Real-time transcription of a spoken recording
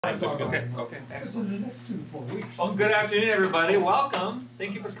Okay. Excellent. The next 2 to 4 weeks. Well, good afternoon, everybody. Welcome.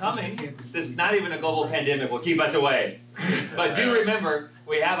 Thank you for coming. This is not even a global pandemic will keep us away. But do remember,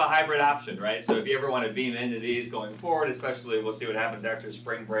 we have a hybrid option, right? So if you ever want to beam into these going forward, especially we'll see what happens after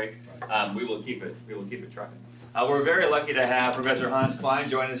spring break, we will keep it trucking. We're very lucky to have Professor Hans Klein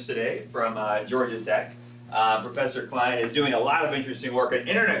join us today from Georgia Tech. Professor Klein is doing a lot of interesting work in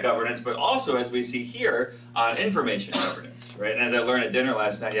internet governance, but also, as we see here, on information governance, right? And as I learned at dinner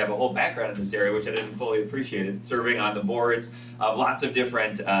last night, you have a whole background in this area, which I didn't fully appreciate it, serving on the boards of lots of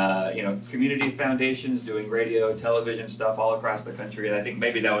different, community foundations, doing radio, television stuff all across the country, and I think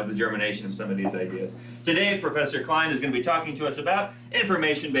maybe that was the germination of some of these ideas. Today, Professor Klein is going to be talking to us about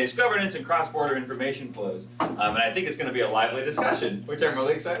information-based governance and cross-border information flows, and I think it's going to be a lively discussion, which I'm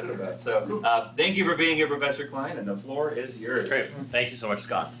really excited about. So thank you for being here, Professor Klein, and the floor is yours. Great. Thank you so much,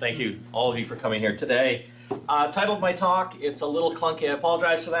 Scott. Thank you, all of you, for coming here today. Title of my talk, it's a little clunky, I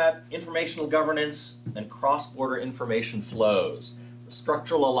apologize for that, Informational Governance and Cross-Border Information Flows, the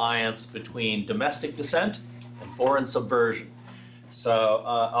structural alliance between domestic dissent and foreign subversion. So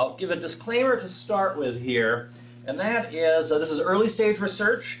I'll give a disclaimer to start with here, and that is, this is early stage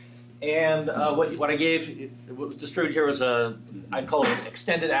research, and what I gave, what was distributed here was I'd call it an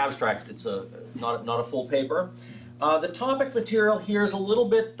extended abstract. It's not a full paper. The topic material here is a little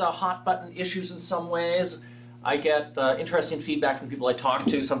bit hot button issues in some ways. I get interesting feedback from people I talk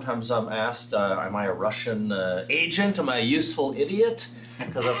to. Sometimes I'm asked, am I a Russian agent? Am I a useful idiot?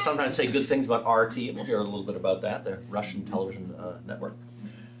 Because I sometimes say good things about RT, and we'll hear a little bit about that, the Russian television network.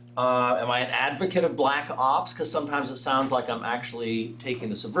 Am I an advocate of black ops? Because sometimes it sounds like I'm actually taking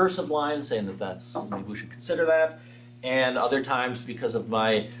the subversive line, saying that maybe we should consider that. And other times, because of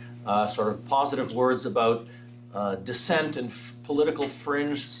my sort of positive words about dissent and political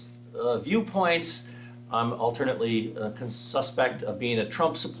fringe viewpoints, I'm alternately suspect of being a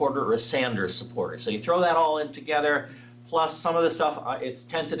Trump supporter or a Sanders supporter. So you throw that all in together, plus some of the stuff, it's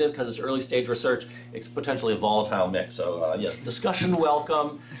tentative because it's early stage research, it's potentially a volatile mix. So yes, discussion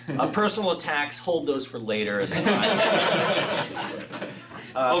welcome. Personal attacks, hold those for later.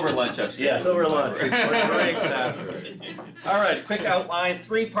 Over lunch upstairs. Yes, over lunch. Breaks after. All right, quick outline.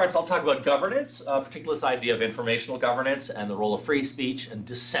 3 parts. I'll talk about governance, particularly this idea of informational governance and the role of free speech and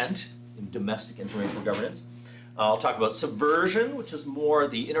dissent in domestic informational governance. I'll talk about subversion, which is more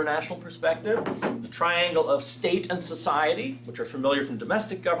the international perspective, the triangle of state and society, which are familiar from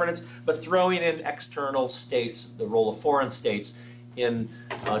domestic governance, but throwing in external states, the role of foreign states in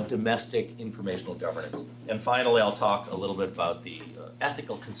domestic informational governance. And finally, I'll talk a little bit about the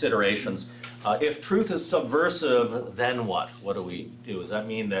ethical considerations. If truth is subversive, then what? What do we do? Does that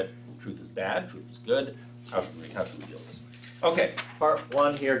mean that truth is bad, truth is good? How should we deal with this? Okay, part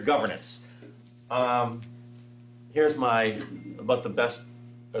 1 here, governance. Here's my, about as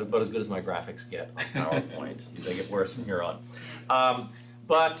good as my graphics get on PowerPoint. They get worse from here on.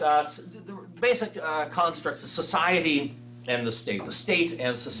 The basic constructs of society and the state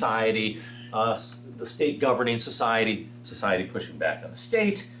and society, the state governing society, society pushing back on the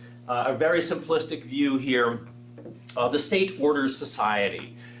state. A very simplistic view here. The state orders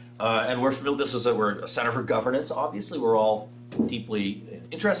society. And we're familiar, we're a center for governance, obviously. We're all deeply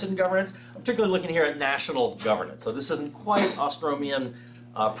interested in governance. I'm particularly looking here at national governance. So this isn't quite Ostromian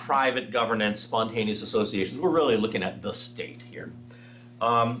private governance, spontaneous associations. We're really looking at the state here.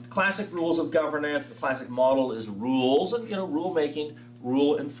 Classic rules of governance, the classic model is rules, and rule making,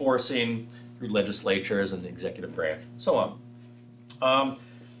 rule enforcing through legislatures and the executive branch, so on.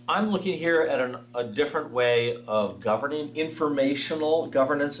 I'm looking here at a different way of governing, informational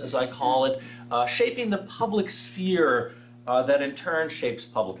governance, as I call it, shaping the public sphere that in turn shapes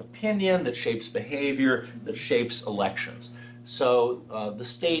public opinion, that shapes behavior, that shapes elections. So the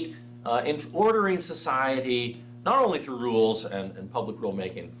state in ordering society, not only through rules and public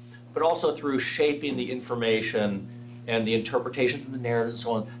rulemaking, but also through shaping the information and the interpretations and the narratives and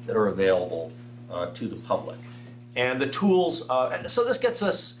so on that are available to the public. And the tools, so this gets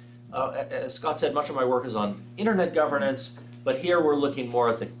us, as Scott said, much of my work is on internet governance, but here we're looking more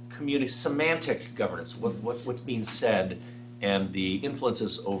at the community semantic governance, what's being said, and the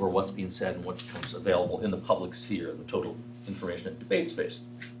influences over what's being said and what becomes available in the public sphere, the total information and debate space.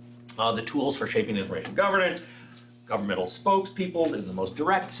 The tools for shaping information governance, governmental spokespeople in the most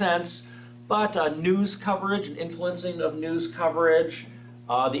direct sense, but news coverage and influencing of news coverage,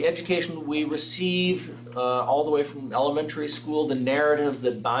 the education we receive all the way from elementary school, the narratives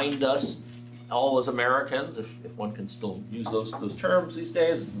that bind us all as Americans, if one can still use those terms these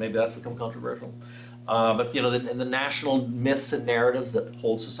days, maybe that's become controversial. But the national myths and narratives that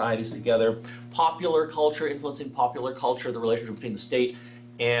hold societies together, popular culture, influencing popular culture, the relationship between the state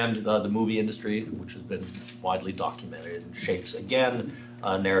and the movie industry, which has been widely documented and shapes, again,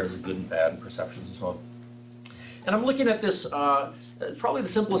 narratives of good and bad and perceptions and so on. And I'm looking at this, probably the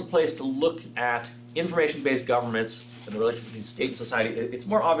simplest place to look at information-based governments and the relationship between state and society. It's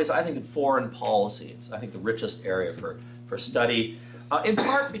more obvious, I think, in foreign policy. It's, I think, the richest area for study, in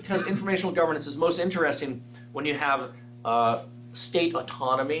part because informational governance is most interesting when you have state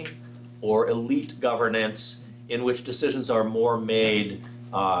autonomy or elite governance in which decisions are more made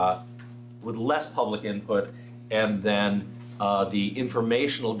with less public input, and then the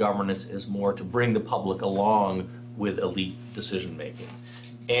informational governance is more to bring the public along with elite decision making.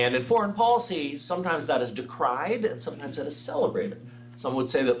 And in foreign policy, sometimes that is decried and sometimes that is celebrated. Some would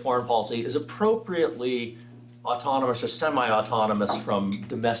say that foreign policy is appropriately autonomous or semi-autonomous from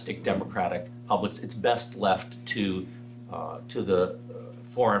domestic democratic publics. It's best left to the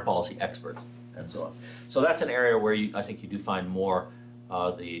foreign policy experts and so on. So that's an area where I think you do find more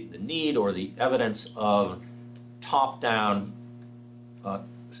the need or the evidence of top-down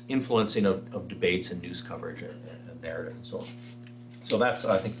influencing of debates and news coverage and narrative and so on. So that's,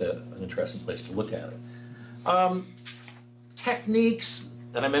 I think, an interesting place to look at it. Techniques,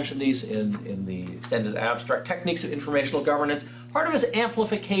 and I mentioned these in the extended abstract, techniques of informational governance. Part of it is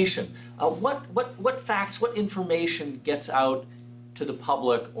amplification. What facts, what information gets out to the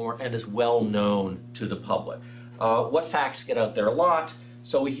public and is well known to the public? What facts get out there a lot?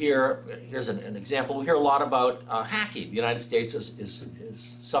 So we hear, here's an example, we hear a lot about hacking. The United States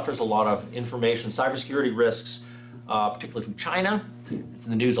suffers a lot of information, cybersecurity risks, particularly from China. It's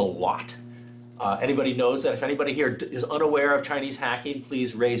in the news a lot. Anybody knows that? If anybody here is unaware of Chinese hacking,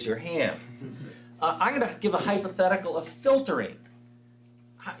 please raise your hand. I'm going to give a hypothetical of filtering.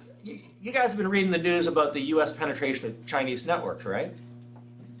 You guys have been reading the news about the U.S. penetration of Chinese networks, right?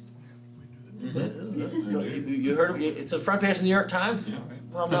 You heard it? It's the front page of the New York Times?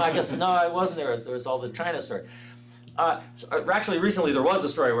 Well, no, I guess, no, I wasn't there. There was all the China story. Actually, recently there was a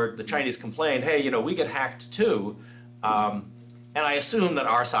story where the Chinese complained, hey, we get hacked too. And I assume that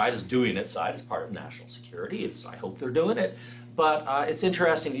our side is doing its side as part of national security. I hope they're doing it. But it's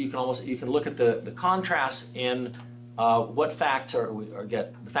interesting that you can look at the contrasts in what facts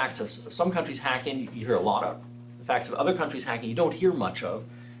get the facts of some countries hacking you hear a lot of. The facts of other countries hacking you don't hear much of.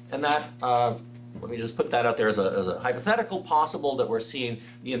 And that, let me just put that out there as a hypothetical possible that we're seeing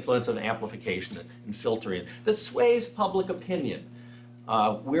the influence of amplification and filtering that sways public opinion.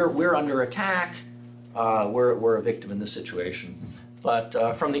 We're under attack. We're a victim in this situation.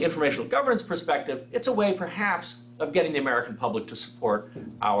 But from the informational governance perspective, it's a way perhaps of getting the American public to support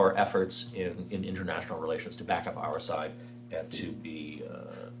our efforts in international relations, to back up our side and to be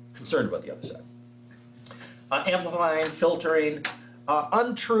concerned about the other side. Amplifying, filtering,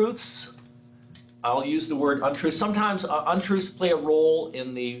 untruths. I'll use the word untruths. Sometimes untruths play a role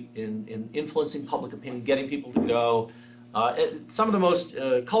in influencing public opinion, getting people to go. Some of the most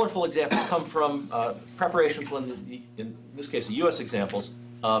colorful examples come from preparations in this case, the U.S. examples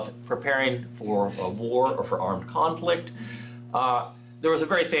of preparing for a war or for armed conflict. There was a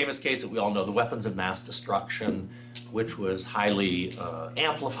very famous case that we all know, the weapons of mass destruction, which was highly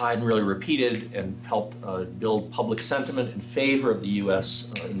amplified and really repeated and helped build public sentiment in favor of the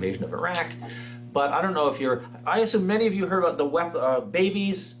U.S. Invasion of Iraq. But I don't know if I assume many of you heard about the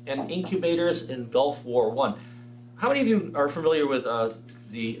babies and incubators in Gulf War I. How many of you are familiar with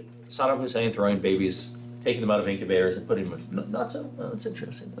the Saddam Hussein throwing babies, taking them out of incubators and putting them in? Not so? Oh, that's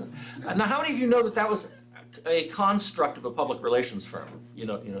interesting. Now, how many of you know that was a construct of a public relations firm?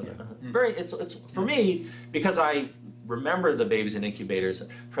 It's for me, because I remember the babies in incubators.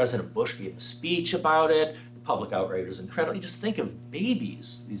 President Bush gave a speech about it. The public outrage was incredible. You just think of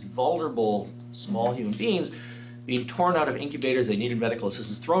babies, these vulnerable small human beings, being torn out of incubators. They needed medical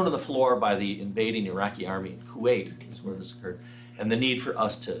assistance, thrown on the floor by the invading Iraqi army in Kuwait, is where this occurred, and the need for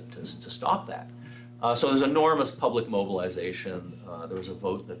us to stop that. So there's enormous public mobilization. There was a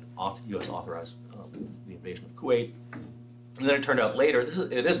vote that U.S. authorized the invasion of Kuwait. And then it turned out later,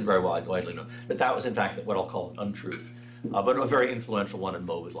 it isn't very widely known, that was in fact what I'll call an untruth, but a very influential one in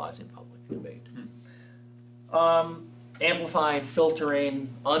mobilizing public debate. Amplifying, filtering,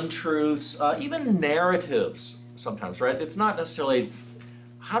 untruths, even narratives sometimes, right? It's not necessarily,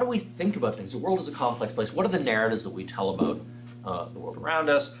 how do we think about things? The world is a complex place. What are the narratives that we tell about the world around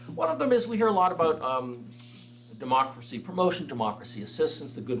us? One of them is we hear a lot about democracy promotion, democracy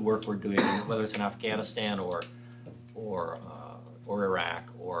assistance, the good work we're doing, whether it's in Afghanistan or Iraq,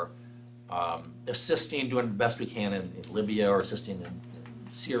 or assisting, doing the best we can in Libya, or assisting in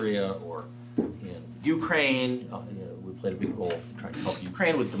Syria, or in Ukraine. We played a big role in trying to help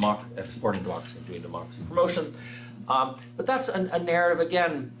Ukraine with supporting democracy and doing democracy promotion. But that's a narrative,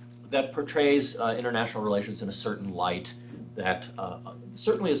 again, that portrays international relations in a certain light that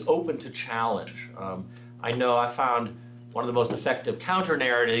certainly is open to challenge. I know I found one of the most effective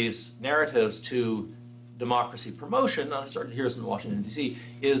narratives to democracy promotion, I started here in Washington, D.C.,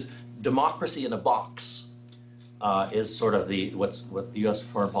 is democracy in a box. Is sort of what the U.S.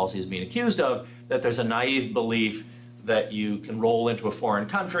 foreign policy is being accused of, that there's a naive belief that you can roll into a foreign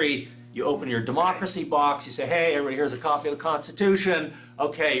country, you open your democracy box, you say, hey, everybody, here's a copy of the Constitution,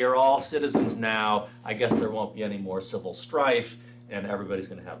 okay, you're all citizens now, I guess there won't be any more civil strife, and everybody's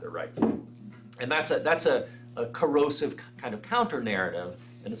going to have their rights. And that's a corrosive kind of counter-narrative,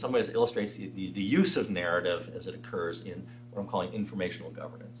 and in some ways illustrates the use of narrative as it occurs in what I'm calling informational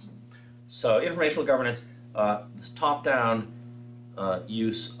governance. So informational governance, this top-down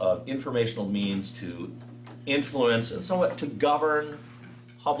use of informational means to influence and somewhat to govern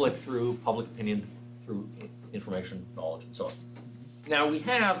public opinion through information, knowledge, and so on. Now we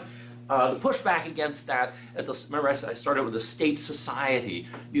have the pushback against that. Remember, I started with the state society.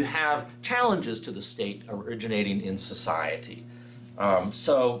 You have challenges to the state originating in society.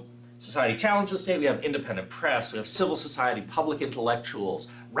 So society challenges the state. We have independent press. We have civil society, public intellectuals,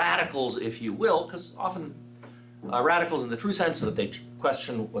 radicals, if you will, because often radicals in the true sense that they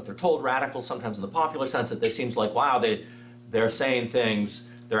question what they're told. Radicals sometimes in the popular sense that they seems like, wow, they're saying things,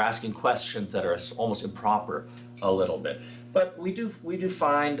 they're asking questions that are almost improper a little bit. But we do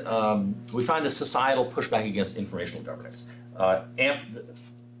find the societal pushback against informational governance,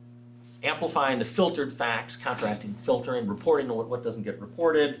 amplifying the filtered facts, counteracting filtering, reporting what doesn't get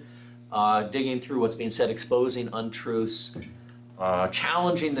reported, digging through what's being said, exposing untruths,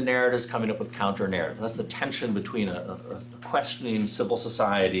 challenging the narratives, coming up with counter-narrative. That's the tension between a questioning civil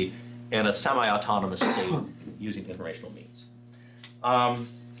society and a semi-autonomous state using informational means.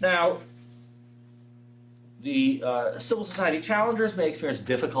 Now, the civil society challengers may experience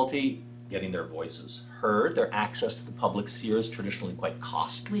difficulty getting their voices heard. Their access to the public sphere is traditionally quite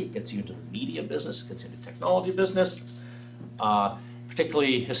costly. It gets you into the media business, it gets you into technology business.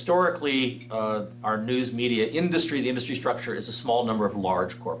 Particularly historically, our news media industry, the industry structure is a small number of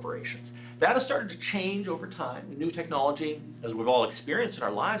large corporations. That has started to change over time. New technology, as we've all experienced in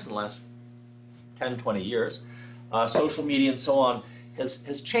our lives in the last 10, 20 years, social media and so on,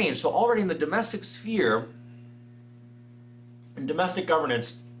 has changed. So already in the domestic sphere, in domestic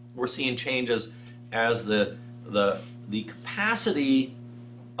governance, we're seeing changes as the capacity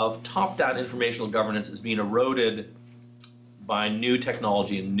of top-down informational governance is being eroded by new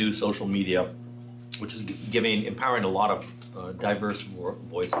technology and new social media, which is empowering a lot of diverse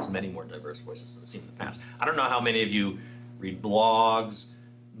voices, many more diverse voices than we've seen in the past. I don't know how many of you read blogs,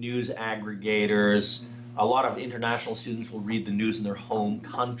 news aggregators. A lot of international students will read the news in their home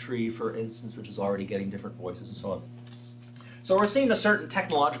country, for instance, which is already getting different voices and so on. So we're seeing a certain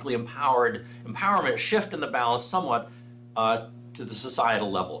technologically empowerment shift in the balance somewhat to the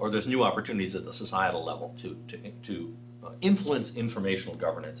societal level, or there's new opportunities at the societal level to influence informational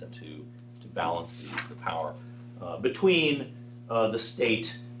governance and to balance the power between the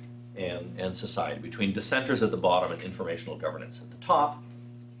state and society, between dissenters at the bottom and informational governance at the top.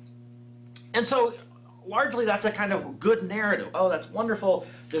 And so largely that's a kind of good narrative. Oh, that's wonderful.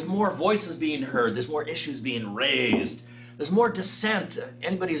 There's more voices being heard. There's more issues being raised. There's more dissent.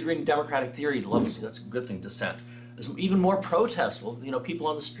 Anybody who's reading democratic theory loves, that's a good thing, dissent. There's even more protest. Well, people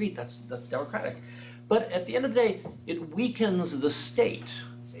on the street, that's democratic. But at the end of the day, it weakens the state.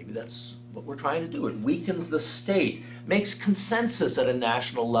 Maybe that's what we're trying to do. It weakens the state, makes consensus at a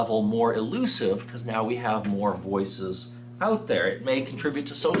national level more elusive because now we have more voices out there. It may contribute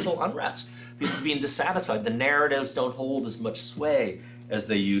to social unrest, people being dissatisfied. The narratives don't hold as much sway as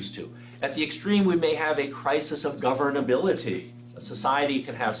they used to. At the extreme, we may have a crisis of governability. A society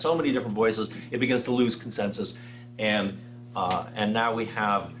can have so many different voices, it begins to lose consensus, and now we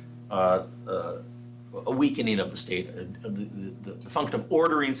have a weakening of the state. The function of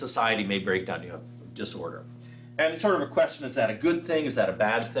ordering society may break down. You have disorder. And sort of a question, is that a good thing? Is that a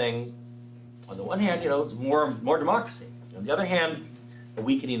bad thing? On the one hand, it's more democracy. On the other hand, a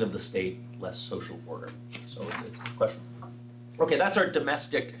weakening of the state, less social order. So it's a question. Okay, that's our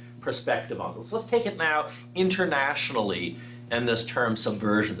domestic perspective on this. Let's take it now internationally, and this term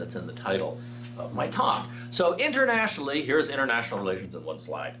subversion that's in the title of my talk. So internationally, here's international relations in one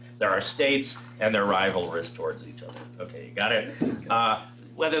slide. There are states and their rivalries towards each other. Okay, you got it?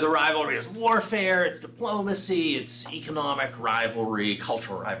 Whether the rivalry is warfare, it's diplomacy, it's economic rivalry,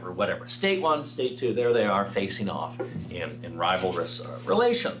 cultural rivalry, whatever. State one, state two, there they are facing off in rivalrous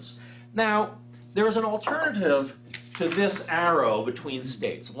relations. Now, there is an alternative to this arrow between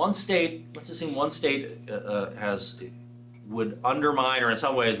states. One state, let's assume one state would undermine or in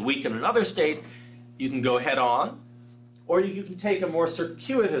some ways weaken another state. You can go head on, or you can take a more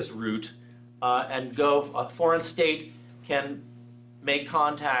circuitous route and go. A foreign state can make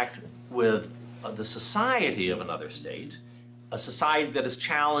contact with the society of another state, a society that is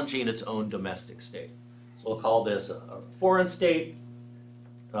challenging its own domestic state. So we'll call this a foreign state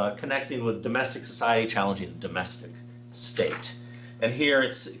connecting with domestic society, challenging the domestic state. And here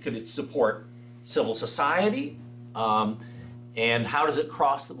it could support civil society. And how does it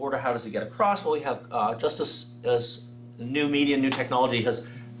cross the border? How does it get across? Well, we have, just as new media, new technology has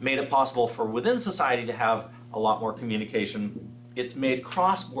made it possible for within society to have a lot more communication, it's made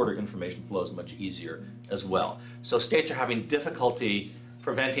cross-border information flows much easier as well. So states are having difficulty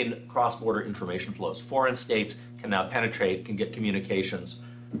preventing cross-border information flows. Foreign states can now penetrate, can get communications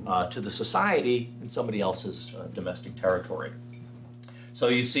to the society in somebody else's domestic territory. So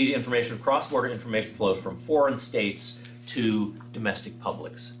you see information, cross-border information flows from foreign states to domestic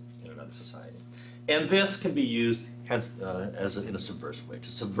publics in another society. And this can be used hence, in a subversive way,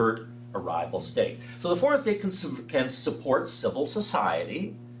 to subvert a rival state. So the foreign state can support civil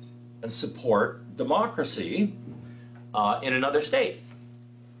society and support democracy in another state.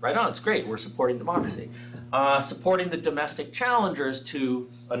 Right on, it's great, we're supporting democracy. Supporting the domestic challengers to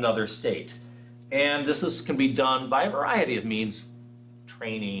another state. And this can be done by a variety of means,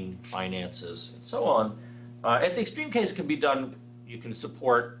 training, finances, and so on. At the extreme case, it can be done, you can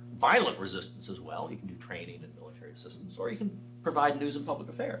support violent resistance as well. You can do training and military assistance, or you can provide news and public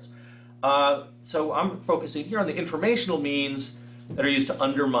affairs. So I'm focusing here on the informational means that are used to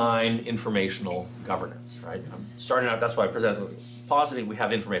undermine informational governance, right? I'm starting out, that's why I presented positing we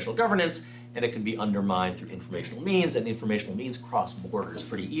have informational governance, and it can be undermined through informational means, and informational means cross borders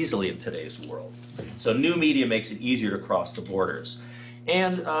pretty easily in today's world. So new media makes it easier to cross the borders.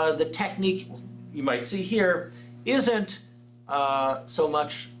 And the technique you might see here isn't so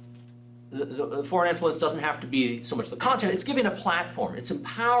much, the foreign influence doesn't have to be so much the content, it's giving a platform. It's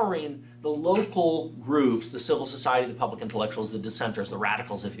empowering the local groups, the civil society, the public intellectuals, the dissenters, the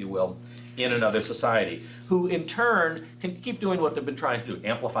radicals, if you will, in another society, who in turn can keep doing what they've been trying to do,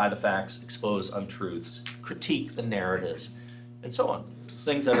 amplify the facts, expose untruths, critique the narratives, and so on.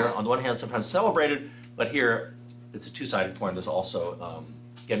 Things that are, on the one hand, sometimes celebrated, but here it's a two-sided coin. There's also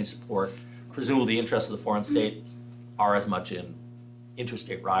getting support. Presumably the interests of the foreign state are as much in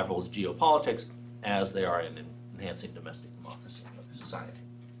interstate rivals, geopolitics, as they are in enhancing domestic democracy in society.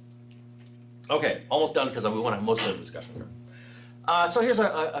 Okay, almost done because we want to have most of the discussion here. So here's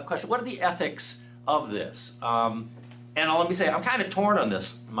a question. What are the ethics of this? And let me say, I'm kind of torn on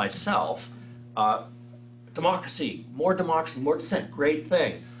this myself. Democracy, more dissent, great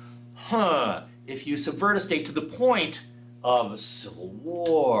thing. If you subvert a state to the point of civil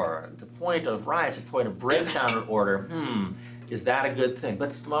war, to the point of riots, to the point of breakdown of order, is that a good thing? But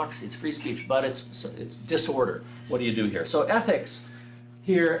it's democracy, it's free speech, but it's disorder. What do you do here? So ethics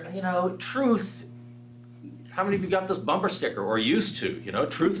here, truth. How many of you got this bumper sticker, or used to?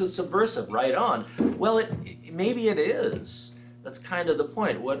 Truth is subversive, right on. Well, maybe it is. That's kind of the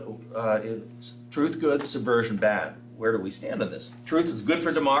point. What is truth good, subversion bad? Where do we stand on this? Truth is good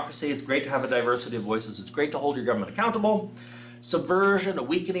for democracy. It's great to have a diversity of voices. It's great to hold your government accountable. Subversion, a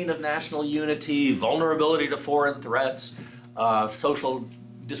weakening of national unity, vulnerability to foreign threats, social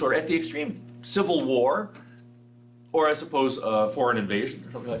disorder. At the extreme, civil war, or I suppose foreign invasion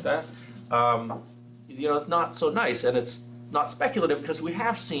or something like that. It's not so nice, and it's not speculative because we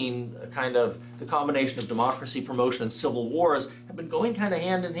have seen kind of the combination of democracy promotion and civil wars have been going kind of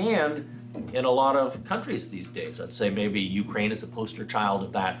hand in hand in a lot of countries these days. I'd say maybe Ukraine is a poster child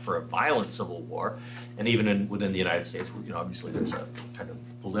of that for a violent civil war, and even within the United States, obviously there's a kind of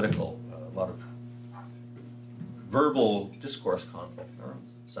political, a lot of verbal discourse conflict in our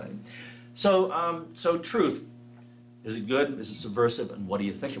society. So truth, is it good? Is it subversive? And what do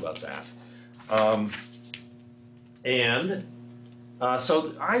you think about that?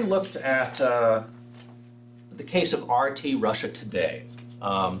 So I looked at the case of RT Russia Today.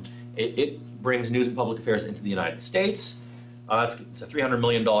 It brings news and public affairs into the United States. It's a $300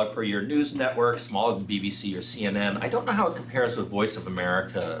 million per year news network, smaller than BBC or CNN. I don't know how it compares with Voice of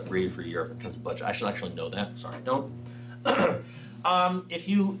America, Radio Free Europe in terms of budget. I should actually know that. Sorry, I don't. If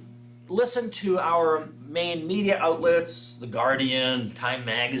you listen to our main media outlets, The Guardian, Time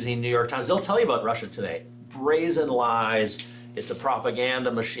Magazine, New York Times, they'll tell you about Russia Today. Brazen lies. It's a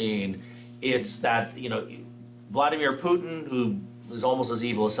propaganda machine. It's that, Vladimir Putin, who is almost as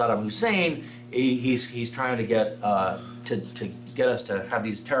evil as Saddam Hussein, he's trying to get to get us to have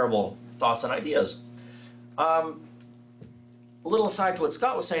these terrible thoughts and ideas. a little aside to what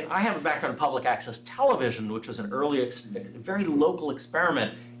Scott was saying, I have a background in public access television, which was an early, very local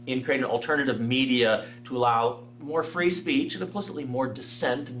experiment in creating alternative media to allow more free speech and implicitly more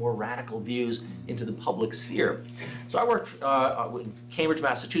dissent and more radical views into the public sphere. So I worked in Cambridge,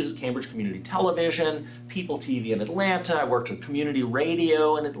 Massachusetts, Cambridge Community Television, People TV in Atlanta. I worked with community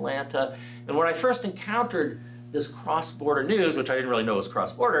radio in Atlanta. And when I first encountered this cross-border news, which I didn't really know was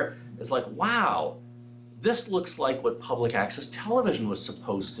cross-border, it's like, wow, this looks like what public access television was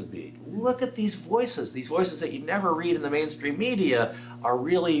supposed to be. Look at these voices that you never read in the mainstream media are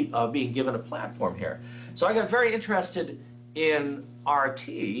really being given a platform here. So I got very interested in RT,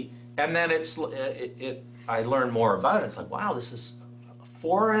 and then I learned more about it. It's like, wow, this is a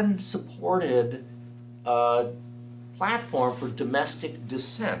foreign-supported platform for domestic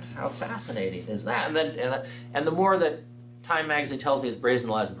dissent. How fascinating is that? And the more that Time magazine tells me it's brazen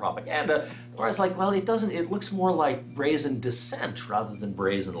lies and propaganda, the more I was like, well, it doesn't. It looks more like brazen dissent rather than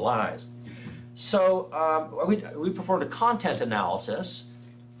brazen lies. So we performed a content analysis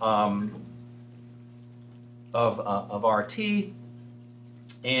of RT,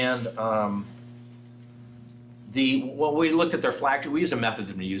 and when we looked at their flagship, we used a method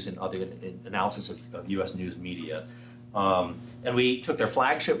that we use in other analysis of U.S. news media. And we took their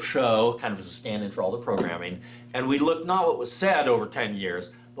flagship show kind of as a stand-in for all the programming, and we looked not what was said over 10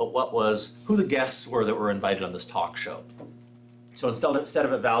 years, but who the guests were that were invited on this talk show. So instead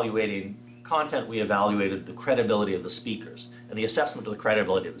of evaluating content, we evaluated the credibility of the speakers. And the assessment of the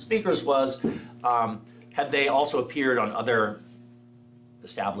credibility of the speakers was, had they also appeared on other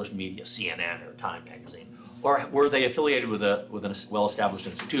established media, CNN or Time magazine, or were they affiliated with a well-established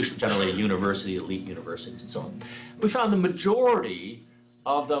institution, generally a university, elite universities, and so on. We found the majority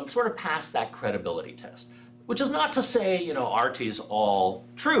of them sort of passed that credibility test, which is not to say, RT is all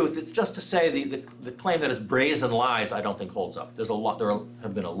truth. It's just to say the claim that it's brazen lies, I don't think holds up. There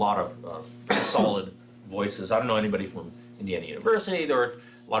have been a lot of solid voices. I don't know anybody from Indiana University. There are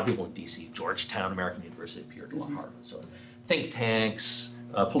a lot of people in DC, Georgetown, American University, appeared a lot harder. So think tanks,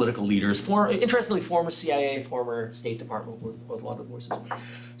 political leaders, interestingly, former CIA, former State Department with a lot of voices.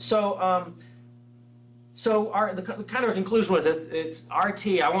 So, the kind of conclusion was that it's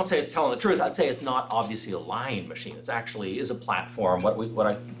RT. I won't say it's telling the truth. I'd say it's not obviously a lying machine. It's actually is a platform, what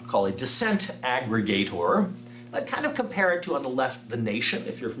I call a dissent aggregator. I kind of compare it to on the left, The Nation,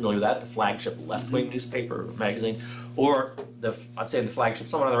 if you're familiar with that, the flagship left-wing newspaper magazine, or I'd say the flagship,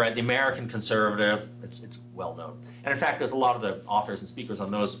 someone on the right, the American Conservative. It's well known. And in fact, there's a lot of the authors and speakers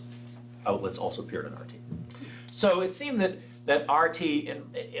on those outlets also appeared in RT. So it seemed that RT, in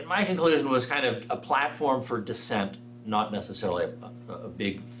my conclusion, was kind of a platform for dissent, not necessarily a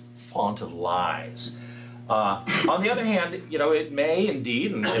big font of lies. On the other hand, it may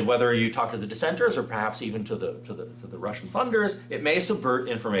indeed, and whether you talk to the dissenters or perhaps even to the Russian funders, it may subvert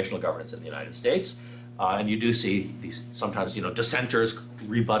informational governance in the United States. And you do see these sometimes, dissenters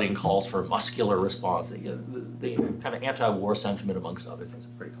rebutting calls for muscular response, the kind of anti-war sentiment amongst other things.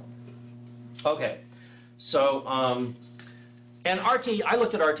 Pretty cool. Okay, so and RT, I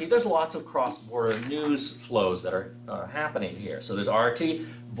looked at RT. There's lots of cross-border news flows that are happening here. So there's RT,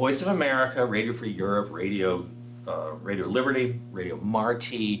 Voice of America, Radio Free Europe, Radio Liberty, Radio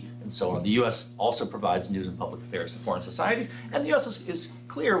Marti, and so on. The U.S. also provides news and public affairs to foreign societies, and the U.S. is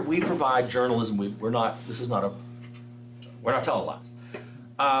clear. We provide journalism. We're not telling lies.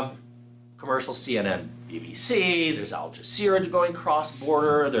 Commercial CNN, BBC. There's Al Jazeera going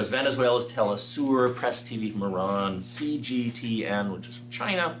cross-border. There's Venezuela's Telesur, Press TV from Iran, CGTN, which is from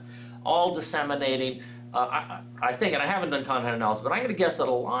China, all disseminating. I think, and I haven't done content analysis, but I'm going to guess that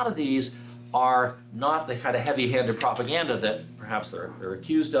a lot of these are not the kind of heavy-handed propaganda that perhaps they're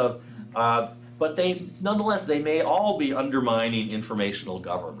accused of, but nonetheless, they may all be undermining informational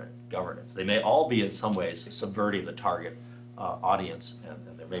governance. They may all be in some ways subverting the target audience, and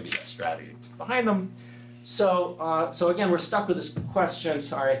there may be that strategy behind them. So again, we're stuck with this question,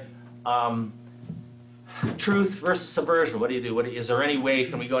 truth versus subversion. What do you do? Is there any way,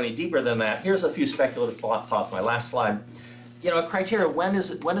 can we go any deeper than that? Here's a few speculative thoughts, my last slide. Criteria, when is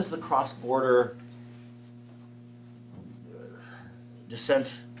the cross-border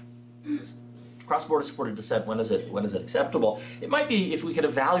dissent, cross-border supported dissent, when is it acceptable? It might be if we could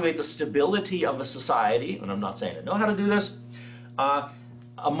evaluate the stability of a society, and I'm not saying I know how to do this.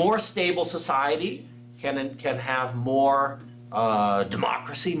 A more stable society can have more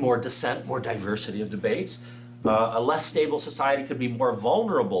democracy, more dissent, more diversity of debates. A less stable society could be more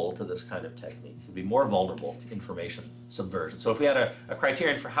vulnerable to this kind of technique, could be more vulnerable to information subversion. So if we had a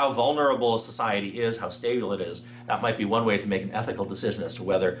criterion for how vulnerable a society is, how stable it is, that might be one way to make an ethical decision as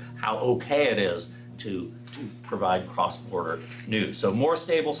to how okay it is to provide cross-border news. So more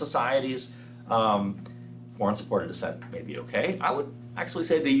stable societies, foreign-supported dissent may be okay. I would actually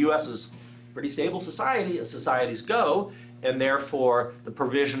say the U.S. is a pretty stable society as societies go, and therefore the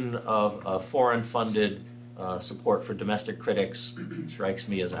provision of foreign-funded support for domestic critics strikes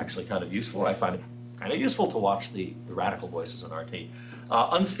me as actually kind of useful. I find it kind of useful to watch the radical voices in RT.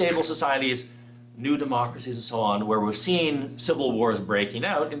 Unstable societies, new democracies and so on, where we've seen civil wars breaking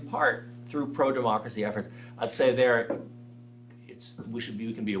out, in part through pro-democracy efforts, I'd say there, we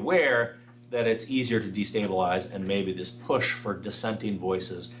can be aware that it's easier to destabilize, and maybe this push for dissenting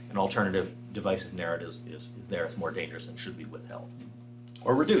voices and alternative divisive narratives is there. It's more dangerous and should be withheld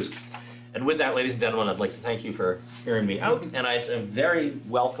or reduced. And with that, ladies and gentlemen, I'd like to thank you for hearing me out, and I am very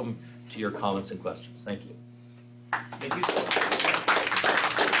welcome to your comments and questions. Thank you. Thank you.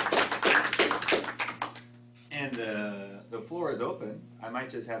 And the floor is open. I might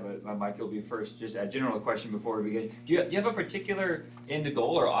just have Mike, you'll be first, just a general question before we begin. Do you have a particular end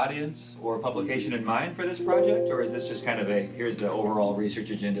goal or audience or publication in mind for this project? Or is this just kind of here's the overall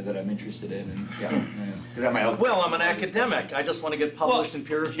research agenda that I'm interested in? And yeah, that might help. Well, I'm an academic. I just want to get published in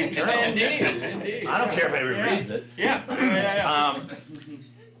peer-reviewed journals. Indeed. I don't care if anybody reads it. Yeah.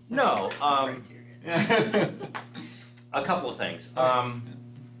 No. A couple of things.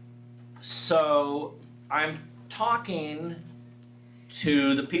 So I'm talking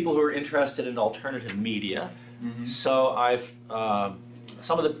to the people who are interested in alternative media. Mm-hmm. So I've I'm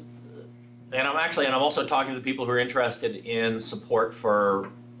also talking to the people who are interested in support for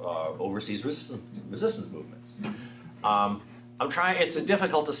overseas resistance movements. It's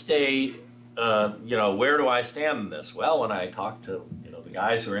difficult to stay, where do I stand in this? Well, when I talk to, the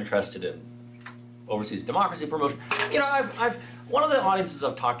guys who are interested in overseas democracy promotion, one of the audiences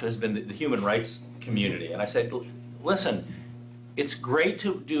I've talked to has been the human rights community. And I said, listen, it's great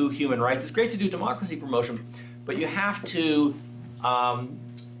to do human rights, it's great to do democracy promotion, but you have to,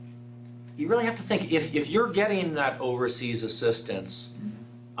 you really have to think, if you're getting that overseas assistance,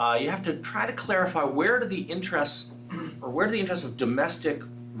 you have to try to clarify where do the interests of domestic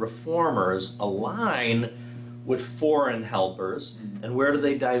reformers align with foreign helpers, and where do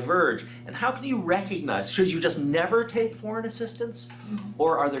they diverge? And how can you recognize, should you just never take foreign assistance?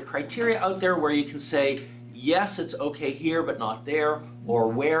 Or are there criteria out there where you can say, yes, it's okay here, but not there, or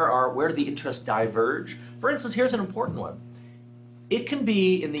where do the interests diverge? For instance, here's an important one. It can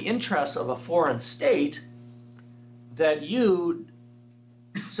be in the interests of a foreign state that you,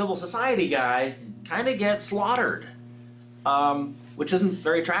 civil society guy, kind of get slaughtered, which isn't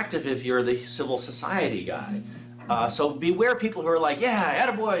very attractive if you're the civil society guy. So beware people who are like, yeah,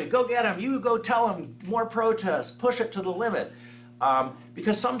 attaboy, go get him, you go tell him, more protests, push it to the limit.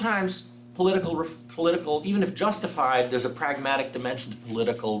 Because sometimes political, even if justified, there's a pragmatic dimension to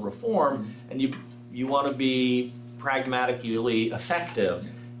political reform, and you want to be pragmatically effective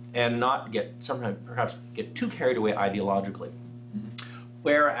and not perhaps get too carried away ideologically.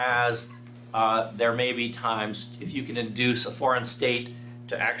 Whereas there may be times, if you can induce a foreign state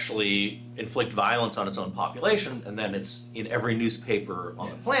to actually inflict violence on its own population, and then it's in every newspaper on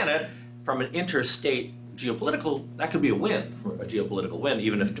the planet, from an interstate geopolitical, that could be a win, a geopolitical win,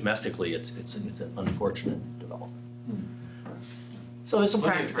 even if domestically it's an unfortunate development. So there's some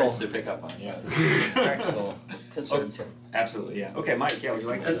practical to pick up on, practical concerns here. Absolutely, yeah. Okay, Mike, would you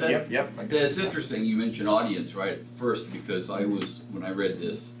like to? Yep. It's interesting you mentioned audience right at first, because when I read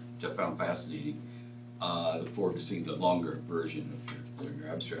this, which I found fascinating, look forward to seeing the longer version of your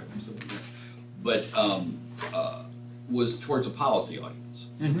abstract or something, but was towards a policy audience.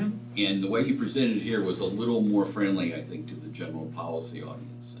 Mm-hmm. And the way you presented it here was a little more friendly, I think, to the general policy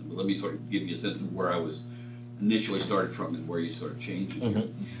audience. And let me sort of give you a sense of where I was initially started from and where you sort of changed it.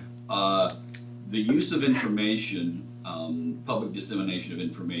 Mm-hmm. The use of information, public dissemination of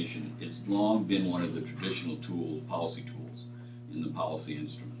information, has long been one of the traditional tools, policy tools, in the policy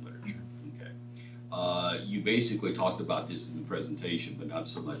instrument literature. Okay. You basically talked about this in the presentation, but not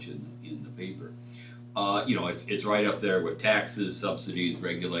so much in the paper. It's right up there with taxes, subsidies,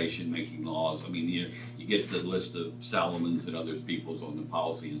 regulation, making laws. I mean, you get the list of Salomon's and other people's on the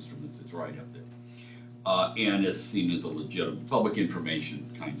policy instruments. It's right up there. And it's seen as a legitimate public information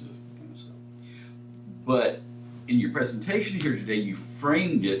kind of stuff. But in your presentation here today, you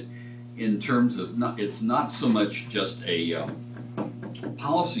framed it in terms of it's not so much just a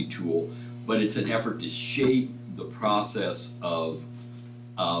policy tool, but it's an effort to shape the process of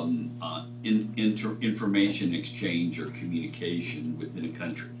information exchange or communication within a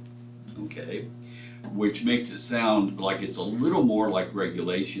country, okay? Which makes it sound like it's a little more like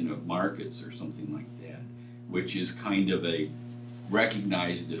regulation of markets or something like that, which is kind of a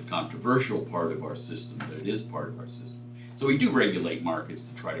recognized as controversial part of our system, but it is part of our system. So we do regulate markets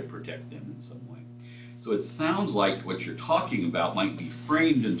to try to protect them in some way. So it sounds like what you're talking about might be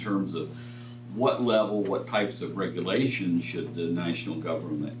framed in terms of what level, what types of regulations should the national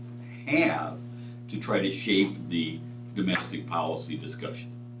government have to try to shape the domestic policy discussion.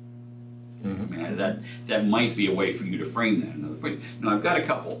 Mm-hmm. I mean, that might be a way for you to frame that another way. Now, I've got a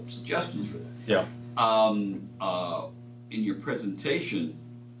couple suggestions for that. Yeah. In your presentation,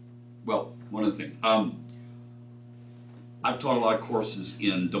 well, one of the things, I've taught a lot of courses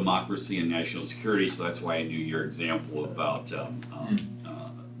in democracy and national security, so that's why I knew your example about the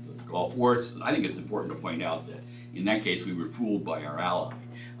Gulf Wars. I think it's important to point out that in that case, we were fooled by our ally,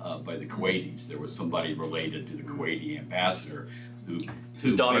 by the Kuwaitis. There was somebody related to the Kuwaiti ambassador who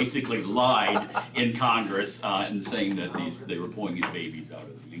basically lied in Congress in saying that they were pulling these babies out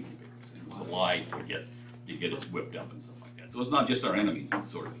of the incubators. And it was a lie to get us whipped up and stuff like that. So it's not just our enemies that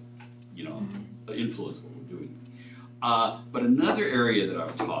sort of, influence what we're doing. But another area that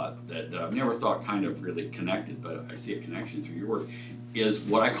I've taught that I've never thought kind of really connected, but I see a connection through your work, is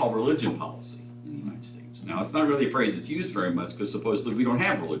what I call religion policy in the United States. Now, it's not really a phrase that's used very much because supposedly we don't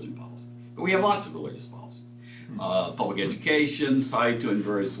have religion policy, but we have lots of religious policies. Public education tied to in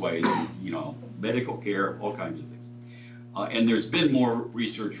various ways, medical care, all kinds of things. And there's been more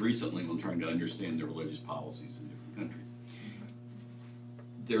research recently on trying to understand the religious policies in different countries.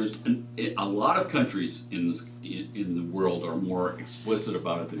 There's a lot of countries in the world are more explicit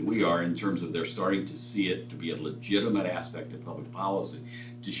about it than we are in terms of they're starting to see it to be a legitimate aspect of public policy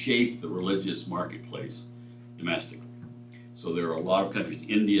to shape the religious marketplace domestically. So there are a lot of countries,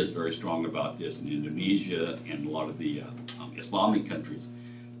 India is very strong about this, and Indonesia and a lot of the Islamic countries,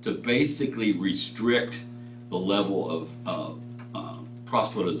 to basically restrict the level of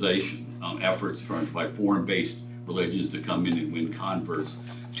proselytization efforts by foreign-based religions to come in and win converts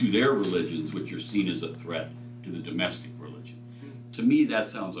to their religions, which are seen as a threat to the domestic religion. To me, that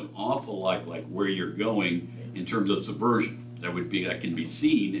sounds an awful lot like where you're going in terms of subversion. That can be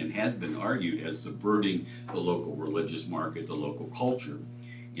seen and has been argued as subverting the local religious market, the local culture,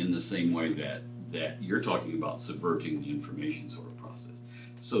 in the same way that you're talking about subverting the information sort of process.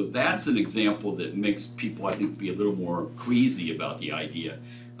 So that's an example that makes people, I think, be a little more queasy about the idea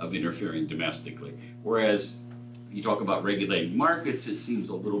of interfering domestically. Whereas you talk about regulating markets, it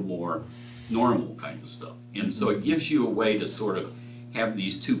seems a little more normal kinds of stuff. And so it gives you a way to sort of have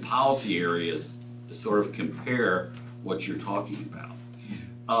these two policy areas to sort of compare what you're talking about.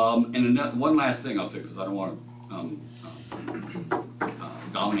 One last thing I'll say, because I don't want to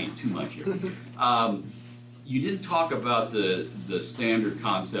dominate too much here. You didn't talk about the standard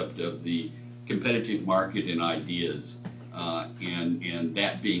concept of the competitive market in ideas and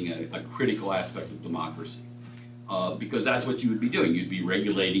that being a critical aspect of democracy. Because that's what you would be doing. You'd be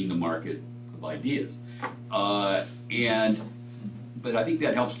regulating the market of ideas. But I think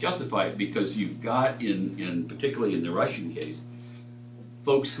that helps justify it because you've got, particularly in the Russian case,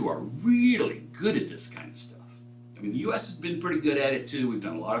 folks who are really good at this kind of stuff. I mean, the U.S. has been pretty good at it too. We've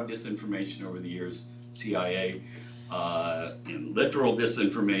done a lot of disinformation over the years, CIA, and literal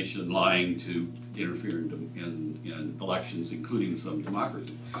disinformation, lying to interfere in elections, including some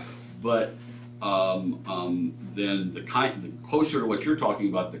democracy. But then the closer to what you're talking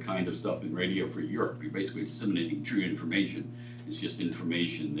about, the kind of stuff in Radio Free Europe, you're basically disseminating true information. It's just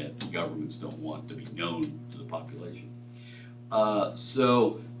information that the governments don't want to be known to the population.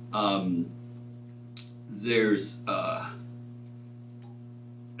 There's an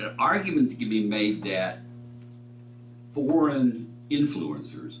argument that can be made that foreign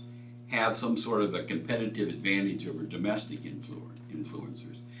influencers have some sort of a competitive advantage over domestic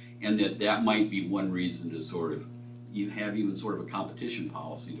influencers, and that might be one reason to sort of have even sort of a competition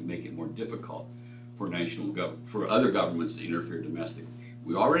policy to make it more difficult for other governments to interfere domestically.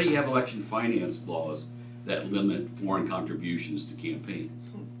 We already have election finance laws that limit foreign contributions to campaigns.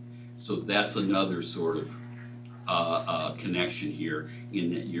 So that's another sort of connection here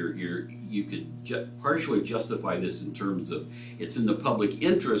in that you could partially justify this in terms of it's in the public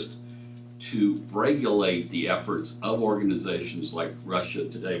interest to regulate the efforts of organizations like Russia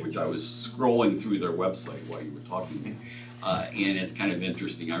Today, which I was scrolling through their website while you were talking to me. And it's kind of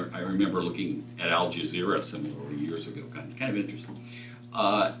interesting. I remember looking at Al Jazeera similarly years ago. It's kind of interesting.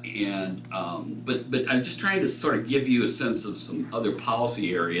 But I'm just trying to sort of give you a sense of some other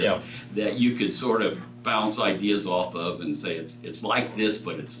policy areas that you could sort of bounce ideas off of and say it's like this,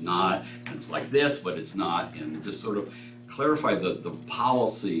 but it's not. And it's like this, but it's not. And just sort of clarify the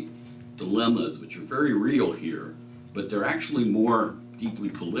policy dilemmas, which are very real here, but they're actually more deeply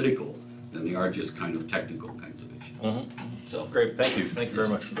political than they are just kind of technical kinds of issues. So, Great, thank you very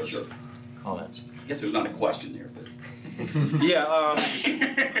much for those sure. comments. I guess there's not a question there, but. Yeah,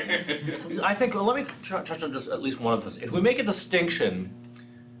 I think, let me touch on just at least one of those. If we make a distinction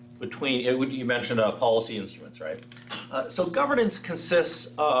between, you mentioned policy instruments, right? So governance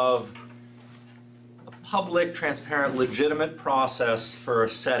consists of a public, transparent, legitimate process for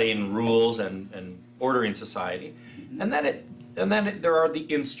setting rules and ordering society. And then there are the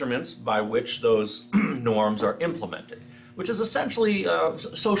instruments by which those norms are implemented, which is essentially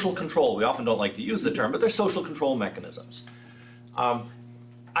social control. We often don't like to use the term, but they're social control mechanisms.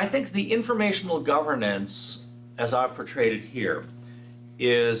 I think the informational governance, as I've portrayed it here,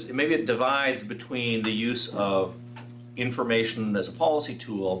 is maybe it divides between the use of information as a policy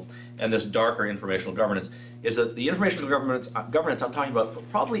tool and this darker informational governance, is that the informational governance I'm talking about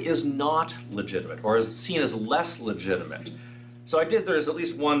probably is not legitimate or is seen as less legitimate. So there's at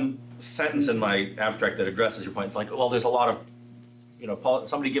least one sentence in my abstract that addresses your point. It's like, well, there's a lot of,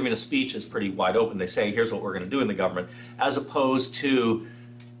 somebody giving a speech is pretty wide open. They say, here's what we're going to do in the government, as opposed to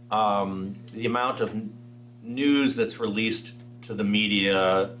the amount of news that's released to the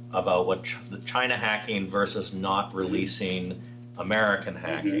media about what the China hacking versus not releasing American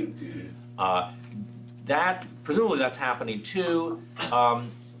hacking. Presumably that's happening too,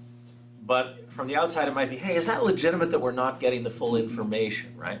 but from the outside it might be, hey, is that legitimate that we're not getting the full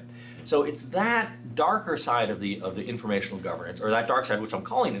information, right? So it's that darker side of the informational governance, or that dark side, which I'm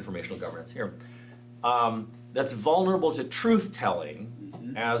calling informational governance here, that's vulnerable to truth-telling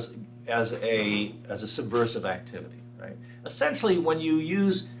as a subversive activity, right? Essentially, when you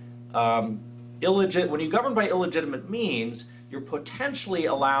use when you govern by illegitimate means, you're potentially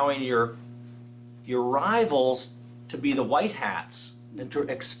allowing your rivals to be the white hats and to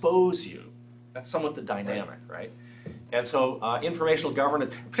expose you. That's somewhat the dynamic, right? And so informational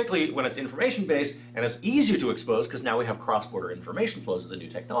governance, particularly when it's information-based and it's easier to expose because now we have cross-border information flows with the new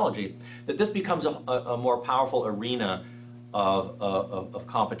technology, that this becomes a more powerful arena of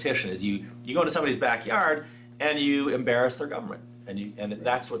competition. As you go into somebody's backyard and you embarrass their government. And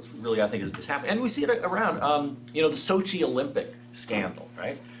that's what's really, I think, is happening. And we see it around, the Sochi Olympic scandal,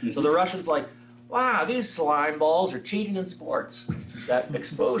 right? So the Russians like, wow, these slime balls are cheating in sports. That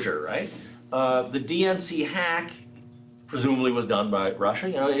exposure, right? The DNC hack presumably was done by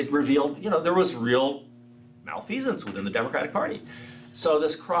Russia. It revealed, there was real malfeasance within the Democratic Party. So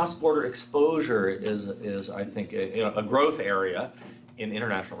this cross-border exposure is I think, a growth area in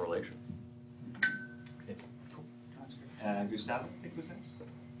international relations. Okay, cool. Gustavo, I think was next.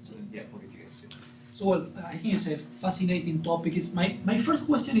 So, yeah, we'll get you guys too. So, well, I think it's a fascinating topic. My first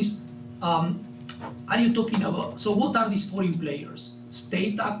question is, are you talking about, so what are these foreign players?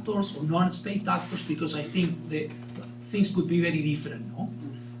 State actors or non-state actors? Because I think the things could be very different,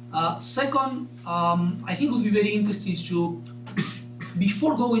 no? Second, I think it would be very interesting to,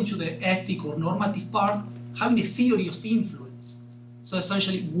 before going to the ethic or normative part, having a theory of influence. So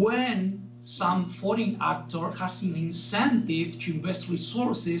essentially, when some foreign actor has an incentive to invest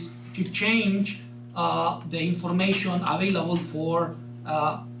resources to change the information available for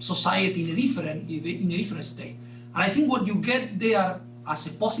society in a different state. And I think what you get there as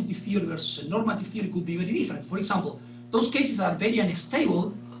a positive theory versus a normative theory could be very different. For example, those cases that are very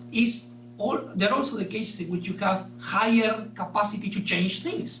unstable they're also the cases in which you have higher capacity to change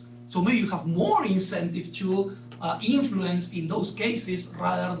things. So maybe you have more incentive to influence in those cases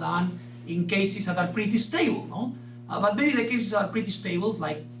rather than in cases that are pretty stable, no? But maybe the cases that are pretty stable,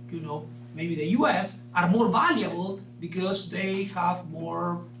 like, maybe the US, are more valuable because they have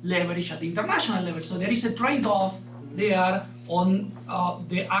more leverage at the international level. So there is a trade-off there on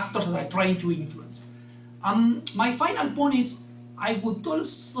the actors that are trying to influence. My final point is, I would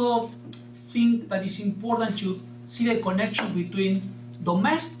also think that it's important to see the connection between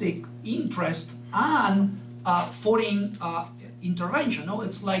domestic interest and foreign intervention. No?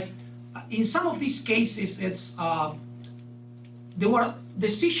 It's like, in some of these cases, there were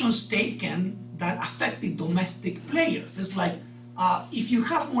decisions taken that affected domestic players. It's like, if you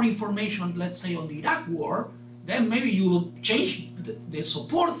have more information, let's say, on the Iraq war, then maybe you change the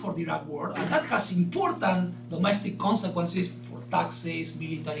support for the Iraq war, and that has important domestic consequences for taxes,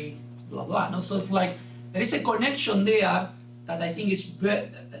 military, blah, blah. No? So it's like, there is a connection there that I think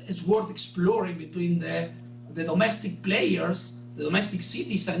is worth exploring between the domestic players, the domestic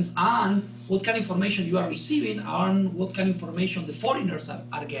citizens, and what kind of information you are receiving and what kind of information the foreigners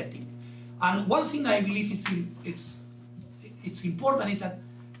are getting. And one thing I believe it's important is that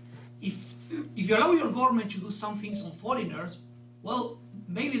if you allow your government to do some things on foreigners, well,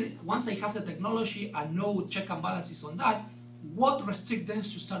 maybe once they have the technology and no check and balances on that, what restricts them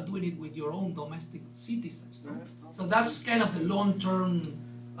to start doing it with your own domestic citizens? No? So that's kind of the long-term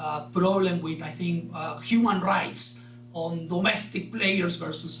problem with, I think, human rights on domestic players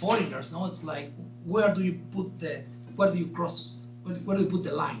versus foreigners. No, it's like where do you put the where do you put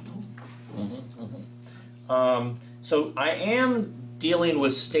the line? No? So I am dealing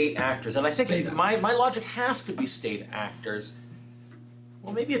with state actors, and I think State my logic has to be state actors.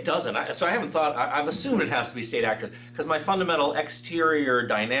 Well, maybe it doesn't. So I haven't thought, I've assumed it has to be state actors, because my fundamental exterior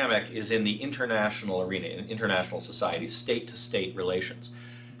dynamic is in the international arena, in international society, state-to-state relations.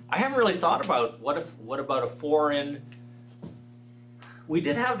 I haven't really thought about what about a foreign, we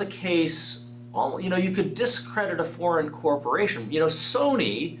did have the case, you could discredit a foreign corporation.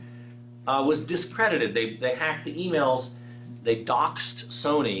 Sony was discredited. They hacked the emails, they doxed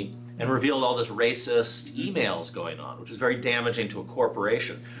Sony, and revealed all this racist emails going on, which is very damaging to a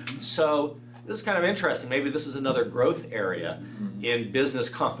corporation. So this is kind of interesting. Maybe this is another growth area in business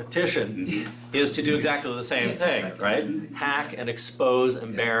competition, is to do exactly the same thing, exactly. right? Hack and expose,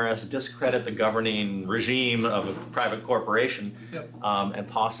 embarrass, discredit the governing regime of a private corporation, and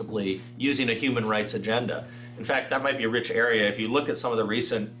possibly using a human rights agenda. In fact, that might be a rich area. If you look at some of the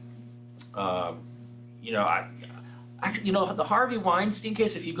recent, the Harvey Weinstein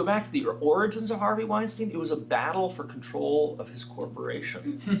case, if you go back to the origins of Harvey Weinstein, it was a battle for control of his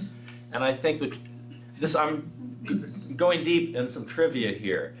corporation. And I think that this, I'm going deep in some trivia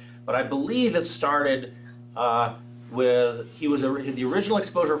here, but I believe it started with, the original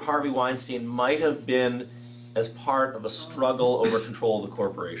exposure of Harvey Weinstein might have been as part of a struggle over control of the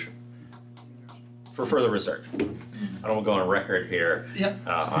corporation. For further research. I don't want to go on record here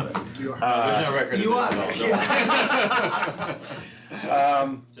on it. There's no record You of are. this at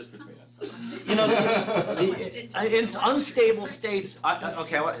all. Just between us. It's unstable states.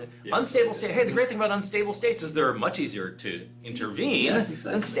 Unstable state. Hey, the great thing about unstable states is they're much easier to intervene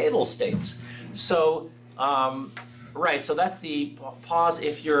than stable states. So, right. So that's the pause.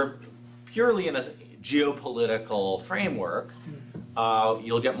 If you're purely in a geopolitical framework,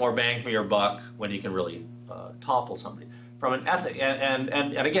 you'll get more bang for your buck when you can really topple somebody. From an ethic,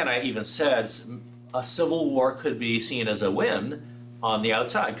 and again, I even said a civil war could be seen as a win on the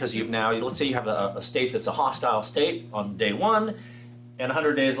outside, because you've now, let's say you have a state that's a hostile state on day one, and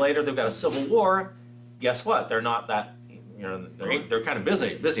 100 days later they've got a civil war. Guess what? They're not that, they're kind of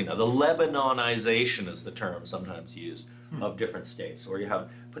busy now. The Lebanonization is the term sometimes used of different states, where you have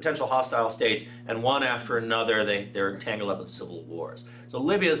potential hostile states, and one after another they're tangled up in civil wars. So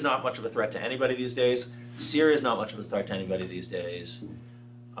Libya is not much of a threat to anybody these days. Syria is not much of a threat to anybody these days.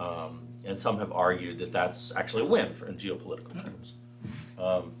 And some have argued that that's actually a win in geopolitical terms.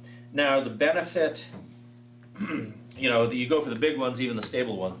 Now the benefit, you go for the big ones, even the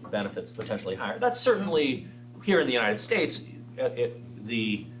stable ones, the benefit's potentially higher. That's certainly here in the United States.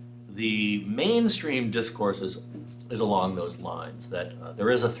 The mainstream discourse is along those lines, that there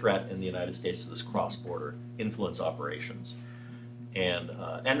is a threat in the United States to this cross-border influence operations. And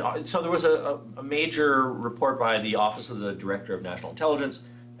so there was a major report by the Office of the Director of National Intelligence,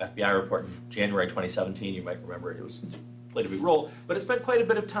 FBI report in January 2017. You might remember it played a big role, but it spent quite a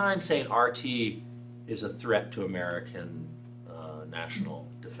bit of time saying RT is a threat to American national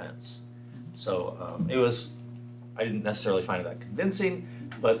defense. So I didn't necessarily find it that convincing,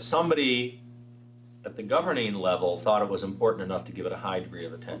 but somebody at the governing level thought it was important enough to give it a high degree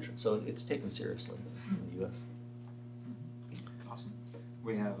of attention. So it's taken seriously in the U.S. Awesome.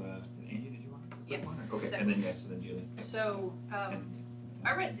 We have, Andy, did you want to? Yeah. Okay, and then yes, and then Julie. So, I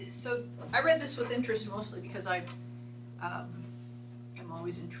read this with interest mostly because I am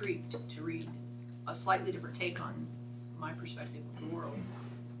always intrigued to read a slightly different take on my perspective of the world.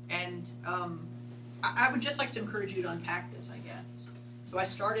 And I would just like to encourage you to unpack this, I guess. So I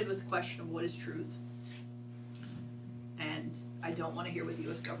started with the question of what is truth? And I don't want to hear what the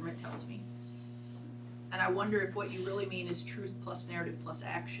US government tells me. And I wonder if what you really mean is truth plus narrative plus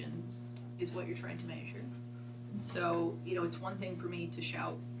actions is what you're trying to measure. So, it's one thing for me to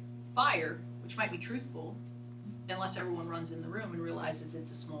shout fire, which might be truthful, unless everyone runs in the room and realizes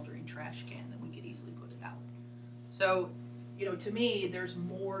it's a smoldering trash can, then we could easily put it out. So, to me, there's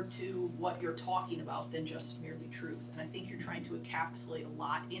more to what you're talking about than just merely truth. And I think you're trying to encapsulate a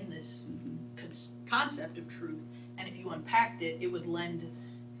lot in this concept of truth. And if you unpacked it, it would lend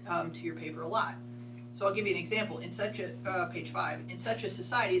to your paper a lot. So I'll give you an example. In such a, page 5, in such a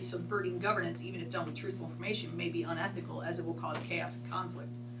society, subverting governance, even if done with truthful information, may be unethical as it will cause chaos and conflict.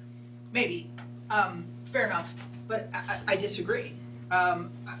 Maybe. Fair enough. But I disagree.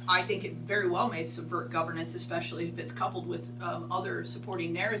 I think it very well may subvert governance, especially if it's coupled with other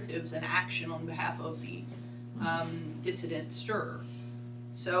supporting narratives and action on behalf of the dissident stir.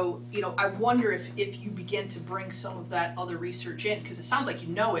 So, I wonder if you begin to bring some of that other research in, because it sounds like you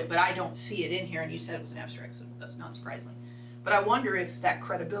know it, but I don't see it in here, and you said it was an abstract, so that's not surprising. But I wonder if that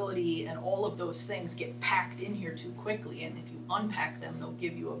credibility and all of those things get packed in here too quickly, and if you unpack them, they'll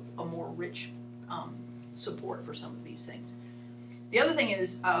give you a more rich support for some of these things. The other thing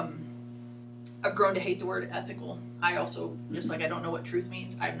is, I've grown to hate the word ethical. I also, just like I don't know what truth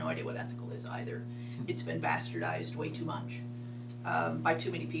means, I have no idea what ethical is either. It's been bastardized way too much by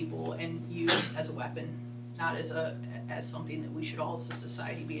too many people and used as a weapon, not as something that we should all as a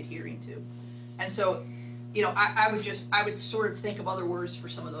society be adhering to. And so, I would sort of think of other words for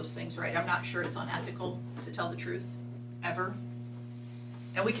some of those things, right? I'm not sure it's unethical to tell the truth, ever.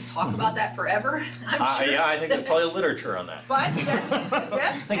 And we can talk about that forever, I'm sure. Yeah, I think there's probably literature on that. But yes,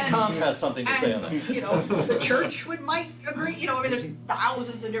 I think Kant has something to say on that. The church might agree, there's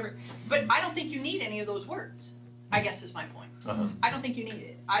thousands of different, but I don't think you need any of those words, I guess is my point. I don't think you need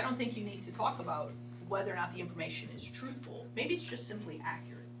it. I don't think you need to talk about whether or not the information is truthful. Maybe it's just simply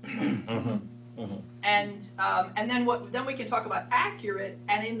accurate. And then we can talk about accurate,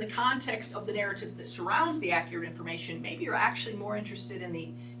 and in the context of the narrative that surrounds the accurate information, maybe you're actually more interested in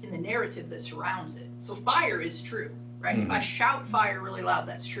the narrative that surrounds it. So fire is true, right? If I shout fire really loud,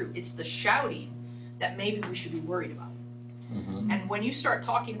 that's true. It's the shouting that maybe we should be worried about. And when you start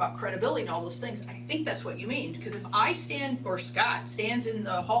talking about credibility and all those things, I think that's what you mean. Because if I stand, or Scott stands in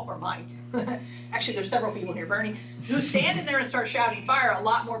the hall, or Mike, actually there's several people here, Bernie, who stand in there and start shouting fire, a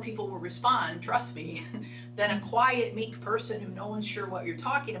lot more people will respond, trust me, than a quiet, meek person who no one's sure what you're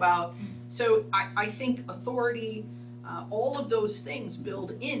talking about. So I think authority, all of those things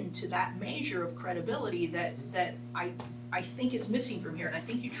build into that measure of credibility that I think is missing from here. And I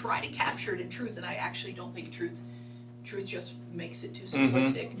think you try to capture it in truth, and I actually don't think truth just makes it too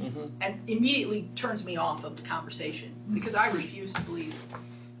simplistic and immediately turns me off of the conversation, because I refuse to believe it.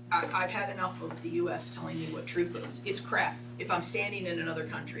 I've had enough of the U.S. telling me what truth is. It's crap. If I'm standing in another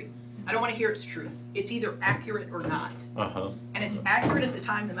country, I don't want to hear its truth. It's either accurate or not. And it's accurate at the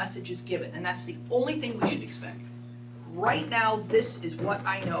time the message is given, and that's the only thing we should expect. Right now, this is what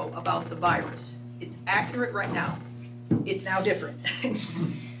I know about the virus. It's accurate right now. It's now different.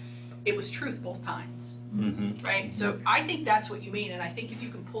 It was truth both times. Right? So I think that's what you mean, and I think if you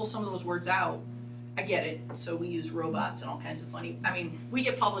can pull some of those words out, I get it. So we use robots and all kinds of funny, we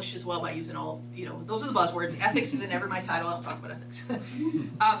get published as well by using all, those are the buzzwords. Ethics is in every my title, I don't talk about ethics.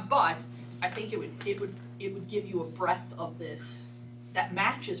 But I think it would give you a breadth of this that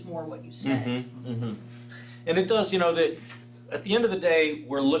matches more what you said. And it does, that at the end of the day,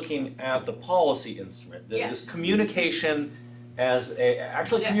 we're looking at the policy instrument, this communication as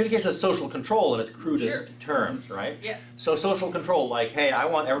communication as social control in its crudest terms, right? Yeah. So social control, like, hey, I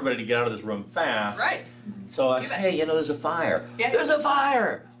want everybody to get out of this room fast. Right. So hey, there's a fire. Yeah. There's a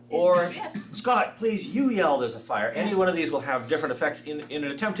fire. Or Yes. Scott, please, you yell, there's a fire. Any one of these will have different effects in an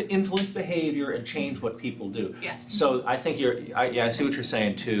attempt to influence behavior and change what people do. Yes. So I think I see what you're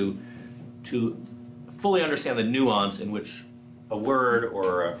saying, to fully understand the nuance in which a word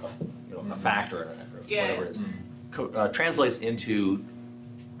or a fact or whatever it is translates into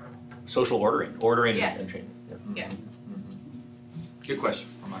social ordering and change. Yeah. Good question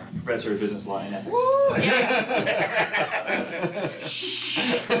from our professor of business law and ethics. Woo, yeah.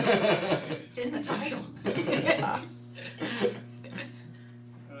 It's in the title.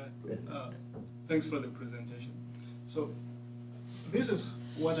 All right. Thanks for the presentation. So this is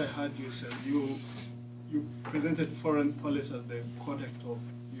what I heard you say. You presented foreign policy as the context of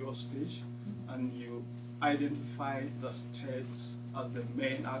your speech, and you identify the states as the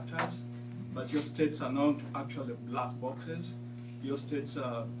main actors, but your states are not actually black boxes. Your states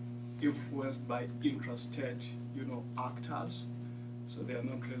are influenced by intrastate, actors. So they are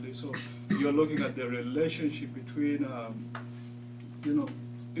not really. So you're looking at the relationship between,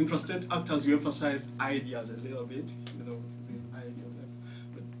 intrastate actors. You emphasized ideas a little bit, these ideas.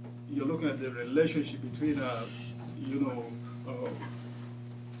 But you're looking at the relationship between,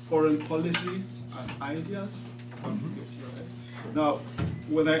 foreign policy and ideas. Now,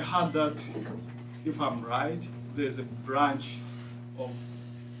 when I heard that, if I'm right, there's a branch of,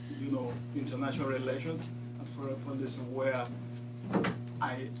 international relations and foreign policy where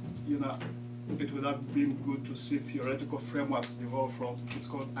it would have been good to see theoretical frameworks develop from. It's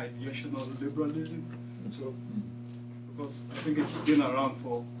called ideational liberalism. So, because I think it's been around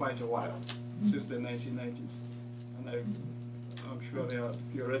for quite a while, since the 1990s, and I'm sure there are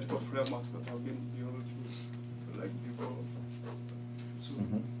theoretical frameworks that have been able to develop. So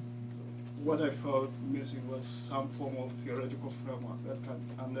what I felt missing was some form of theoretical framework that can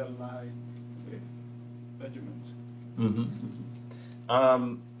underlie argument.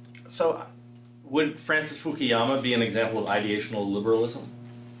 Mm-hmm. So would Francis Fukuyama be an example of ideational liberalism?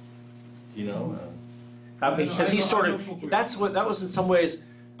 Do you know? Because he sort of, that was in some ways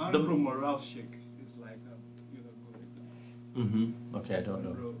Andrew Moralshik is like a, Okay, I don't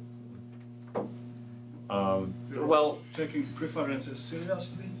know. They're Well, taking preferences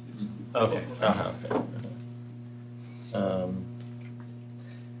seriously. It's okay.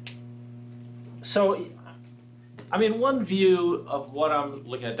 So, I mean, one view of what I'm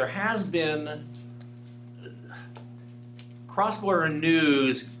looking at, there has been cross-border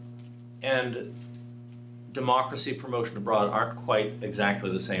news and democracy promotion abroad aren't quite exactly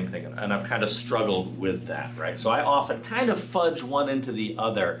the same thing, and I've kind of struggled with that, right? So I often kind of fudge one into the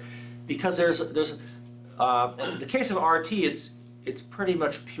other, because there's in the case of RT, it's pretty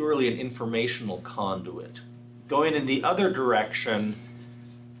much purely an informational conduit. Going in the other direction,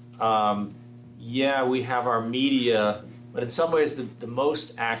 yeah, we have our media, but in some ways the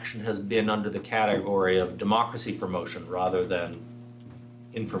most action has been under the category of democracy promotion rather than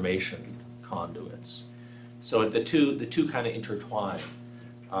information conduits. So the two kind of intertwine.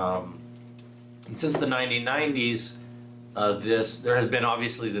 And since the 1990s, there has been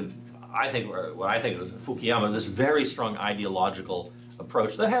obviously what I think was Fukuyama, this very strong ideological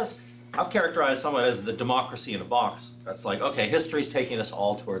approach that I've characterized somewhat as the democracy in a box. That's like, okay, history's taking us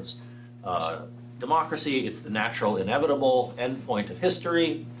all towards democracy. It's the natural, inevitable endpoint of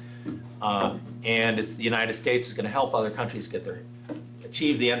history, and it's the United States is going to help other countries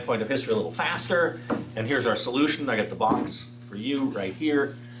achieve the endpoint of history a little faster. And here's our solution. I got the box for you right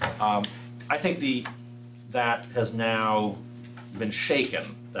here. I think that has now been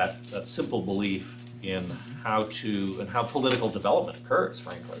shaken. That simple belief in how political development occurs,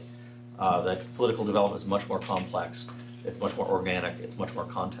 frankly. That political development is much more complex, it's much more organic, it's much more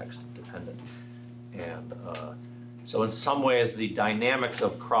context dependent. And so in some ways the dynamics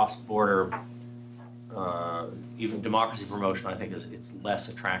of cross-border, even democracy promotion, I think it's less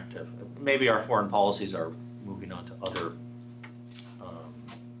attractive. Maybe our foreign policies are moving on to other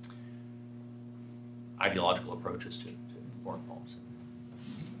ideological approaches to foreign policy.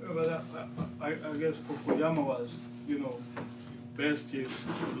 But I guess Fukuyama was, based his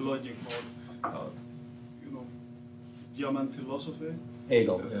logic on, German philosophy.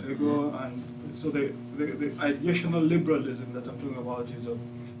 Hegel. Yeah. Hegel, and so the ideational liberalism that I'm talking about is of,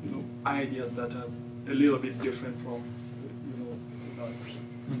 ideas that are a little bit different from,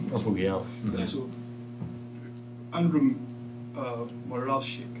 Fukuyama. Mm-hmm. So Andrew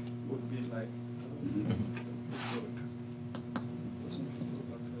Moralshik would be like.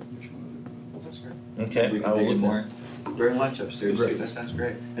 Okay, We I can will make it look more during lunch upstairs too. That sounds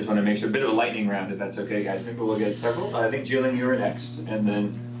great. I just want to make sure, a bit of a lightning round if that's okay, guys. Maybe we'll get several. I think Jillian, you're next, and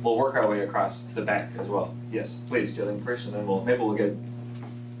then we'll work our way across the back as well. Yes, please, Jillian first, and then we'll get.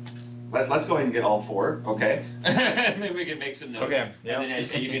 Let's go ahead and get all four, okay? Maybe we can make some notes. Okay. Yeah. And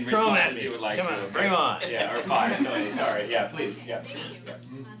then you can respond if you would like. Come to. on, bring them on. Yeah, or five. Sorry. Yeah, please. Yeah. Thank you.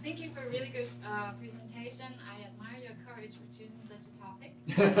 Thank you for a really good presentation. I admire your courage for choosing such a topic.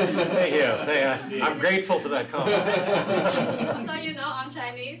 Thank you. I'm grateful for that comment. So you know, I'm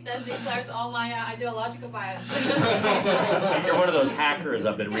Chinese. That declares all my ideological bias. You're one of those hackers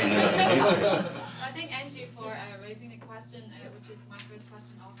I've been reading about in history. I thank Angie for raising the question, which is my first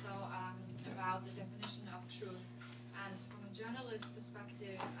question also, about the definition of truth. And from a journalist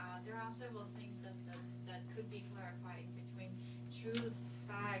perspective, there are several things that could be clarified between truth,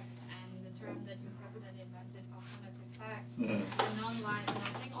 facts, and the term that your president invented, alternative facts, and non-lies. And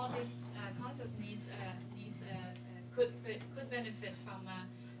I think all these concepts could benefit from a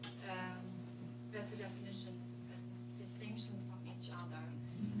better definition, distinction from each other.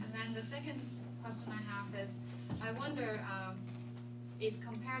 And then the second question I have is, I wonder if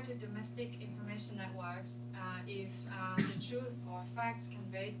compared to domestic information networks, if the truth or facts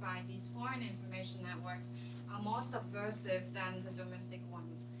conveyed by these foreign information networks are more subversive than the domestic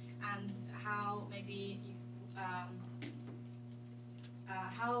ones, and how maybe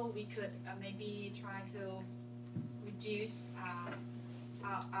how we could maybe try to reduce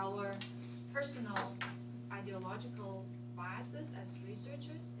our personal ideological biases as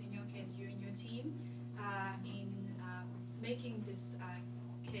researchers, in your case, you and your team, in making this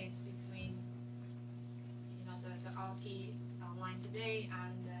case between the RT online today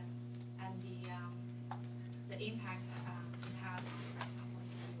and the impact it has on, for example,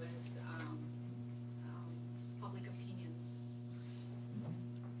 US public opinions.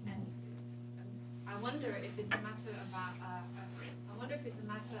 And I wonder if it's a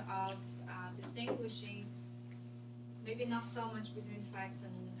matter of distinguishing, maybe not so much between facts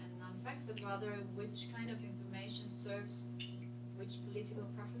and non effects, but rather which kind of information serves which political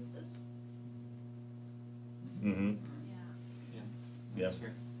preferences. Mm-hmm. Yeah. That's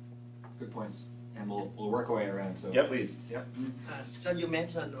fair. Good points. And we'll work our way around, so Yep. please. Yep. So you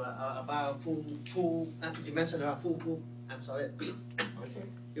mentioned about you mentioned about I'm sorry.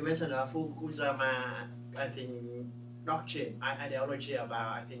 You mentioned Fukuyama, I think, doctrine, ideology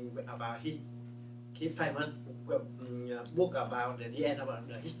about, about his famous book about the end of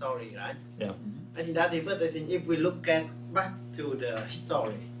the history, right? Yeah. I think that is, but I think if we look back to the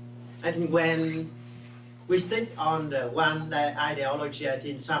history, I think when we stick on the one ideology, I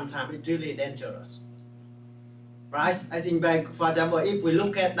think sometimes it's really dangerous. Right? I think, for example, if we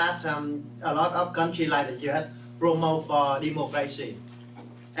look at that, a lot of countries like the US promote for democracy,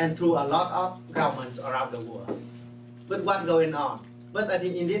 and through a lot of governments around the world. But what's going on? But I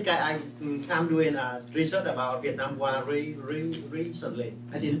think in this case, I'm doing research about Vietnam War recently.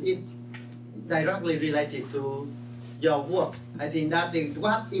 I think it directly related to your works. I think that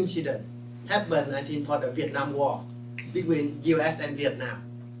what incident happened, I think, for the Vietnam War between US and Vietnam.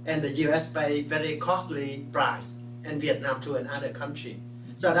 And the US paid very costly price and Vietnam to another country.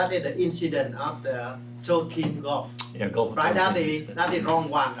 So that is the incident of the Tonkin Gulf. Yeah, Gulf. Right, that is wrong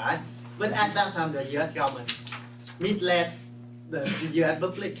one, right? But at that time, the US government misled the US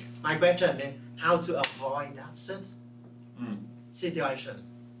public. My question is how to avoid that such situation.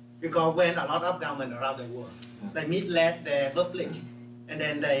 Because when a lot of government around the world, they misled the public, and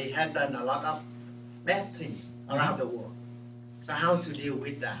then they had done a lot of bad things around the world. So how to deal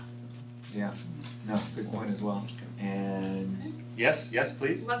with that? Yeah. No, good point as well. And yes,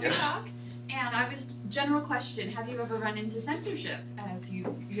 please. Love Yes. to talk. And I was, general question, have you ever run into censorship as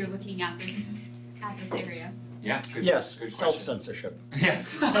you're looking at this area? Yeah. Good, Yes, good question. self-censorship. Yeah.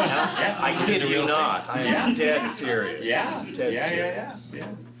 I Is kid it a you real not. I am Yeah. dead serious. Yeah. Dead Yeah. serious. Okay.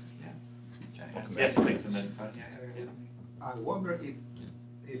 Welcome Yes, back. please. And then I wonder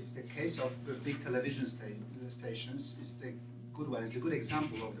if the case of the big television stations is the good one, is the good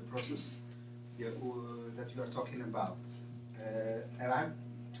example of the process that you are talking about. And I have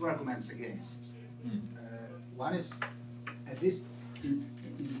two arguments against. One is, at least in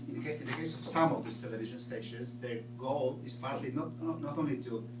the case of some of these television stations, their goal is partly not only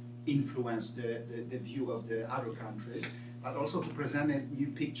to influence the view of the other country, but also to present a new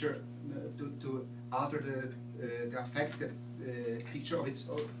picture, to alter the affected picture of its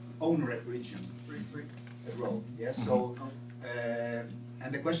own region, abroad. Yes. So,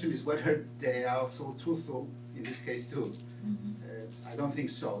 and the question is whether they are also truthful in this case too. I don't think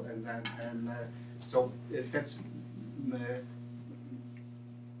so, so that's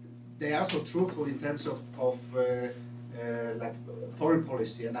they are so truthful in terms of like foreign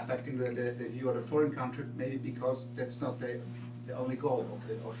policy and affecting the view of the foreign country, maybe because that's not the only goal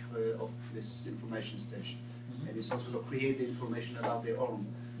of this information station. Maybe it's also to create the information about their own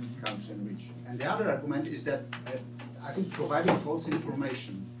country and region. And the other argument is that I think providing false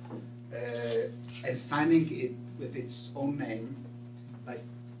information and signing it with its own name, like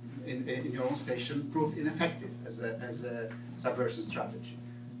in your own station, proved ineffective as a subversion strategy.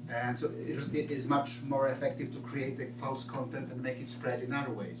 And so it is much more effective to create the false content and make it spread in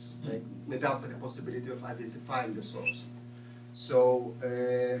other ways, like without the possibility of identifying the source. So,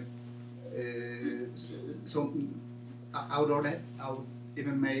 I would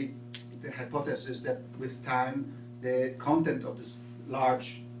even make the hypothesis that with time, the content of this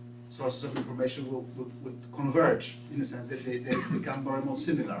large sources of information would converge, in the sense that they become more and more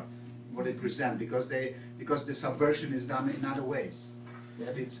similar in what they present, because the subversion is done in other ways.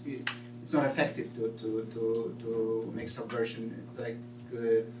 It's not effective to make subversion like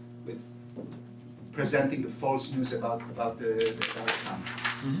with presenting the false news about the outcome.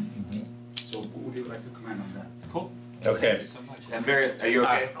 So would you like to comment on that? Cool. Okay. Thank you so much. And Barry, are you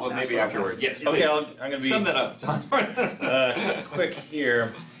okay? Well, maybe afterward. Yes. Okay, please. I'm going to be Sum that up, John. quick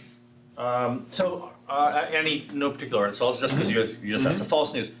here. No particular order, so I'll just because you just asked the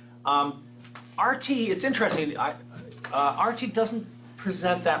false news. RT, it's interesting. RT doesn't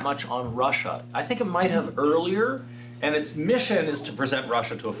present that much on Russia. I think it might have earlier, and its mission is to present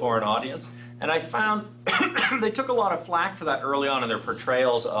Russia to a foreign audience. And I found they took a lot of flack for that early on in their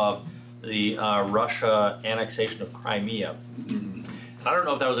portrayals of the Russia annexation of Crimea. I don't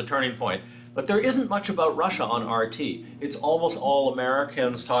know if that was a turning point, but there isn't much about Russia on RT. It's almost all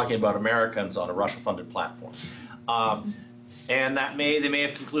Americans talking about Americans on a Russia-funded platform. And they may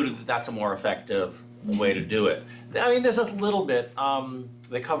have concluded that that's a more effective way to do it. I mean, there's a little bit.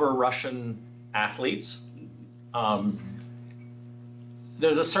 They cover Russian athletes.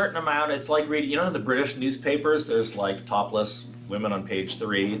 There's a certain amount. It's like reading, in the British newspapers, there's like topless women on page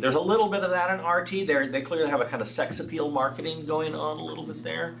 3. There's a little bit of that in RT. They clearly have a kind of sex appeal marketing going on a little bit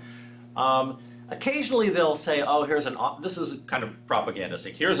there. Occasionally they'll say, oh, this is kind of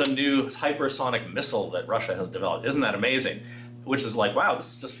propagandistic. Here's a new hypersonic missile that Russia has developed. Isn't that amazing? Which is like, wow,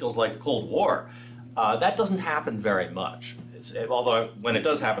 this just feels like the Cold War. That doesn't happen very much. Although when it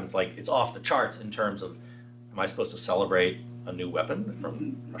does happen, it's like it's off the charts in terms of, am I supposed to celebrate a new weapon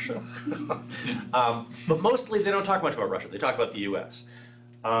from Russia? But mostly they don't talk much about Russia. They talk about the U.S.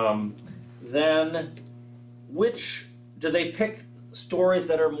 Then, do they pick stories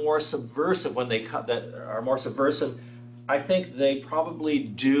that are more subversive that are more subversive? I think they probably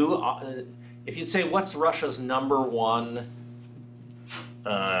do. If you'd say what's Russia's #1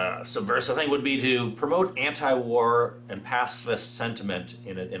 subversive thing, would be to promote anti-war and pacifist sentiment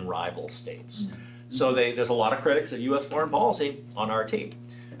in rival states. So there's a lot of critics of U.S. foreign policy on RT. It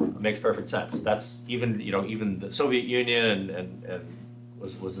makes perfect sense. That's even the Soviet Union and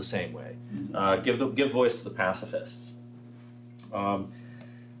was the same way. Give voice to the pacifists.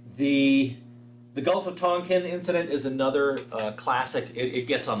 The Gulf of Tonkin incident is another classic. It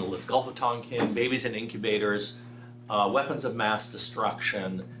gets on the list. Gulf of Tonkin, babies in incubators, weapons of mass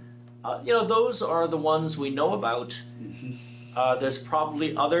destruction. Those are the ones we know about. There's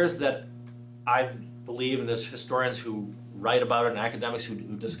probably others that I believe, and there's historians who write about it and academics who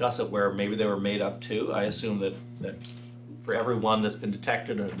discuss it where maybe they were made up too. I assume that for every one that's been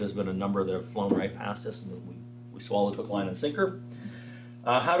detected, there's been a number that have flown right past us and we swallowed hook, line, and sinker.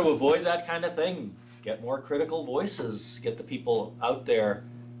 How to avoid that kind of thing? Get more critical voices, get the people out there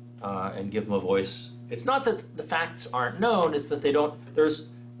and give them a voice. It's not that the facts aren't known, it's that they don't, there's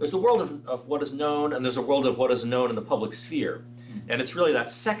the world of what is known and there's a world of what is known in the public sphere. And it's really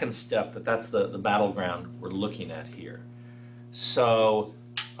that second step that's the battleground we're looking at here. So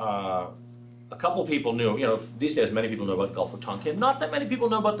a couple people knew, these days many people know about the Gulf of Tonkin. Not that many people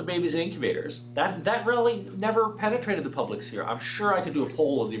know about the babies in incubators. That really never penetrated the public sphere. I'm sure I could do a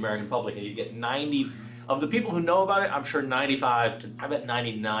poll of the American public and you get 90, of the people who know about it, I'm sure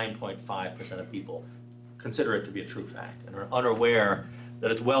 99.5% of people consider it to be a true fact and are unaware that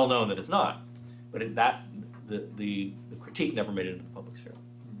it's well known that it's not. But the critique never made it into the public sphere.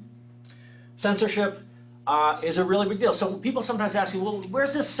 Censorship is a really big deal. So people sometimes ask me, well,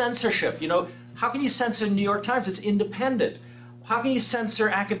 where's this censorship? How can you censor the New York Times? It's independent. How can you censor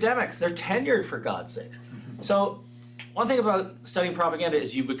academics? They're tenured, for God's sakes. So one thing about studying propaganda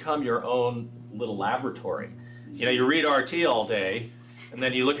is you become your own little laboratory. You read RT all day, and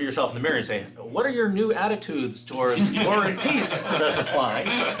then you look at yourself in the mirror and say, what are your new attitudes towards war and peace, Professor Klein?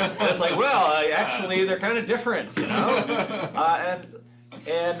 And it's like, well, actually, they're kind of different,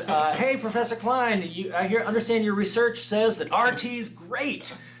 And hey, Professor Klein, I understand your research says that RT's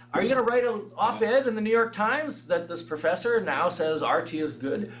great. Are you going to write an op-ed in the New York Times that this professor now says RT is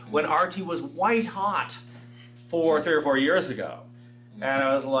good when RT was white hot 3 or 4 years ago? And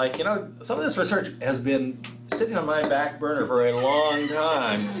I was like, some of this research has been sitting on my back burner for a long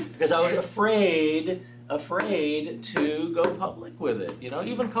time because I was afraid to go public with it.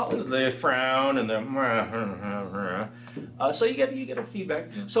 Even colleagues, they frown and they're so you get a feedback.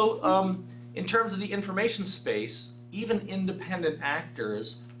 So in terms of the information space, even independent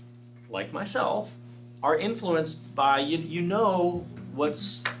actors like myself are influenced by what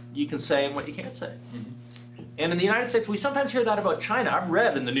you can say and what you can't say. And in the United States, we sometimes hear that about China. I've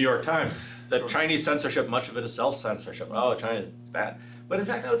read in the New York Times that Chinese censorship, much of it is self-censorship. Oh, China is bad. But in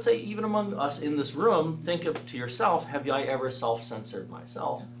fact, I would say even among us in this room, think to yourself, have I ever self-censored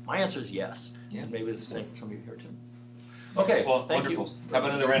myself? My answer is yes. Yeah. And maybe it's the same for some of you here too. Okay, well, thank you. Have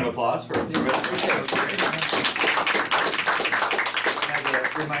another round of applause for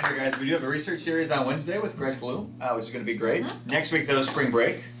Reminder, guys, we do have a research series on Wednesday with Greg Bloom, which is going to be great. Next week, though, spring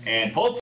break, and hopefully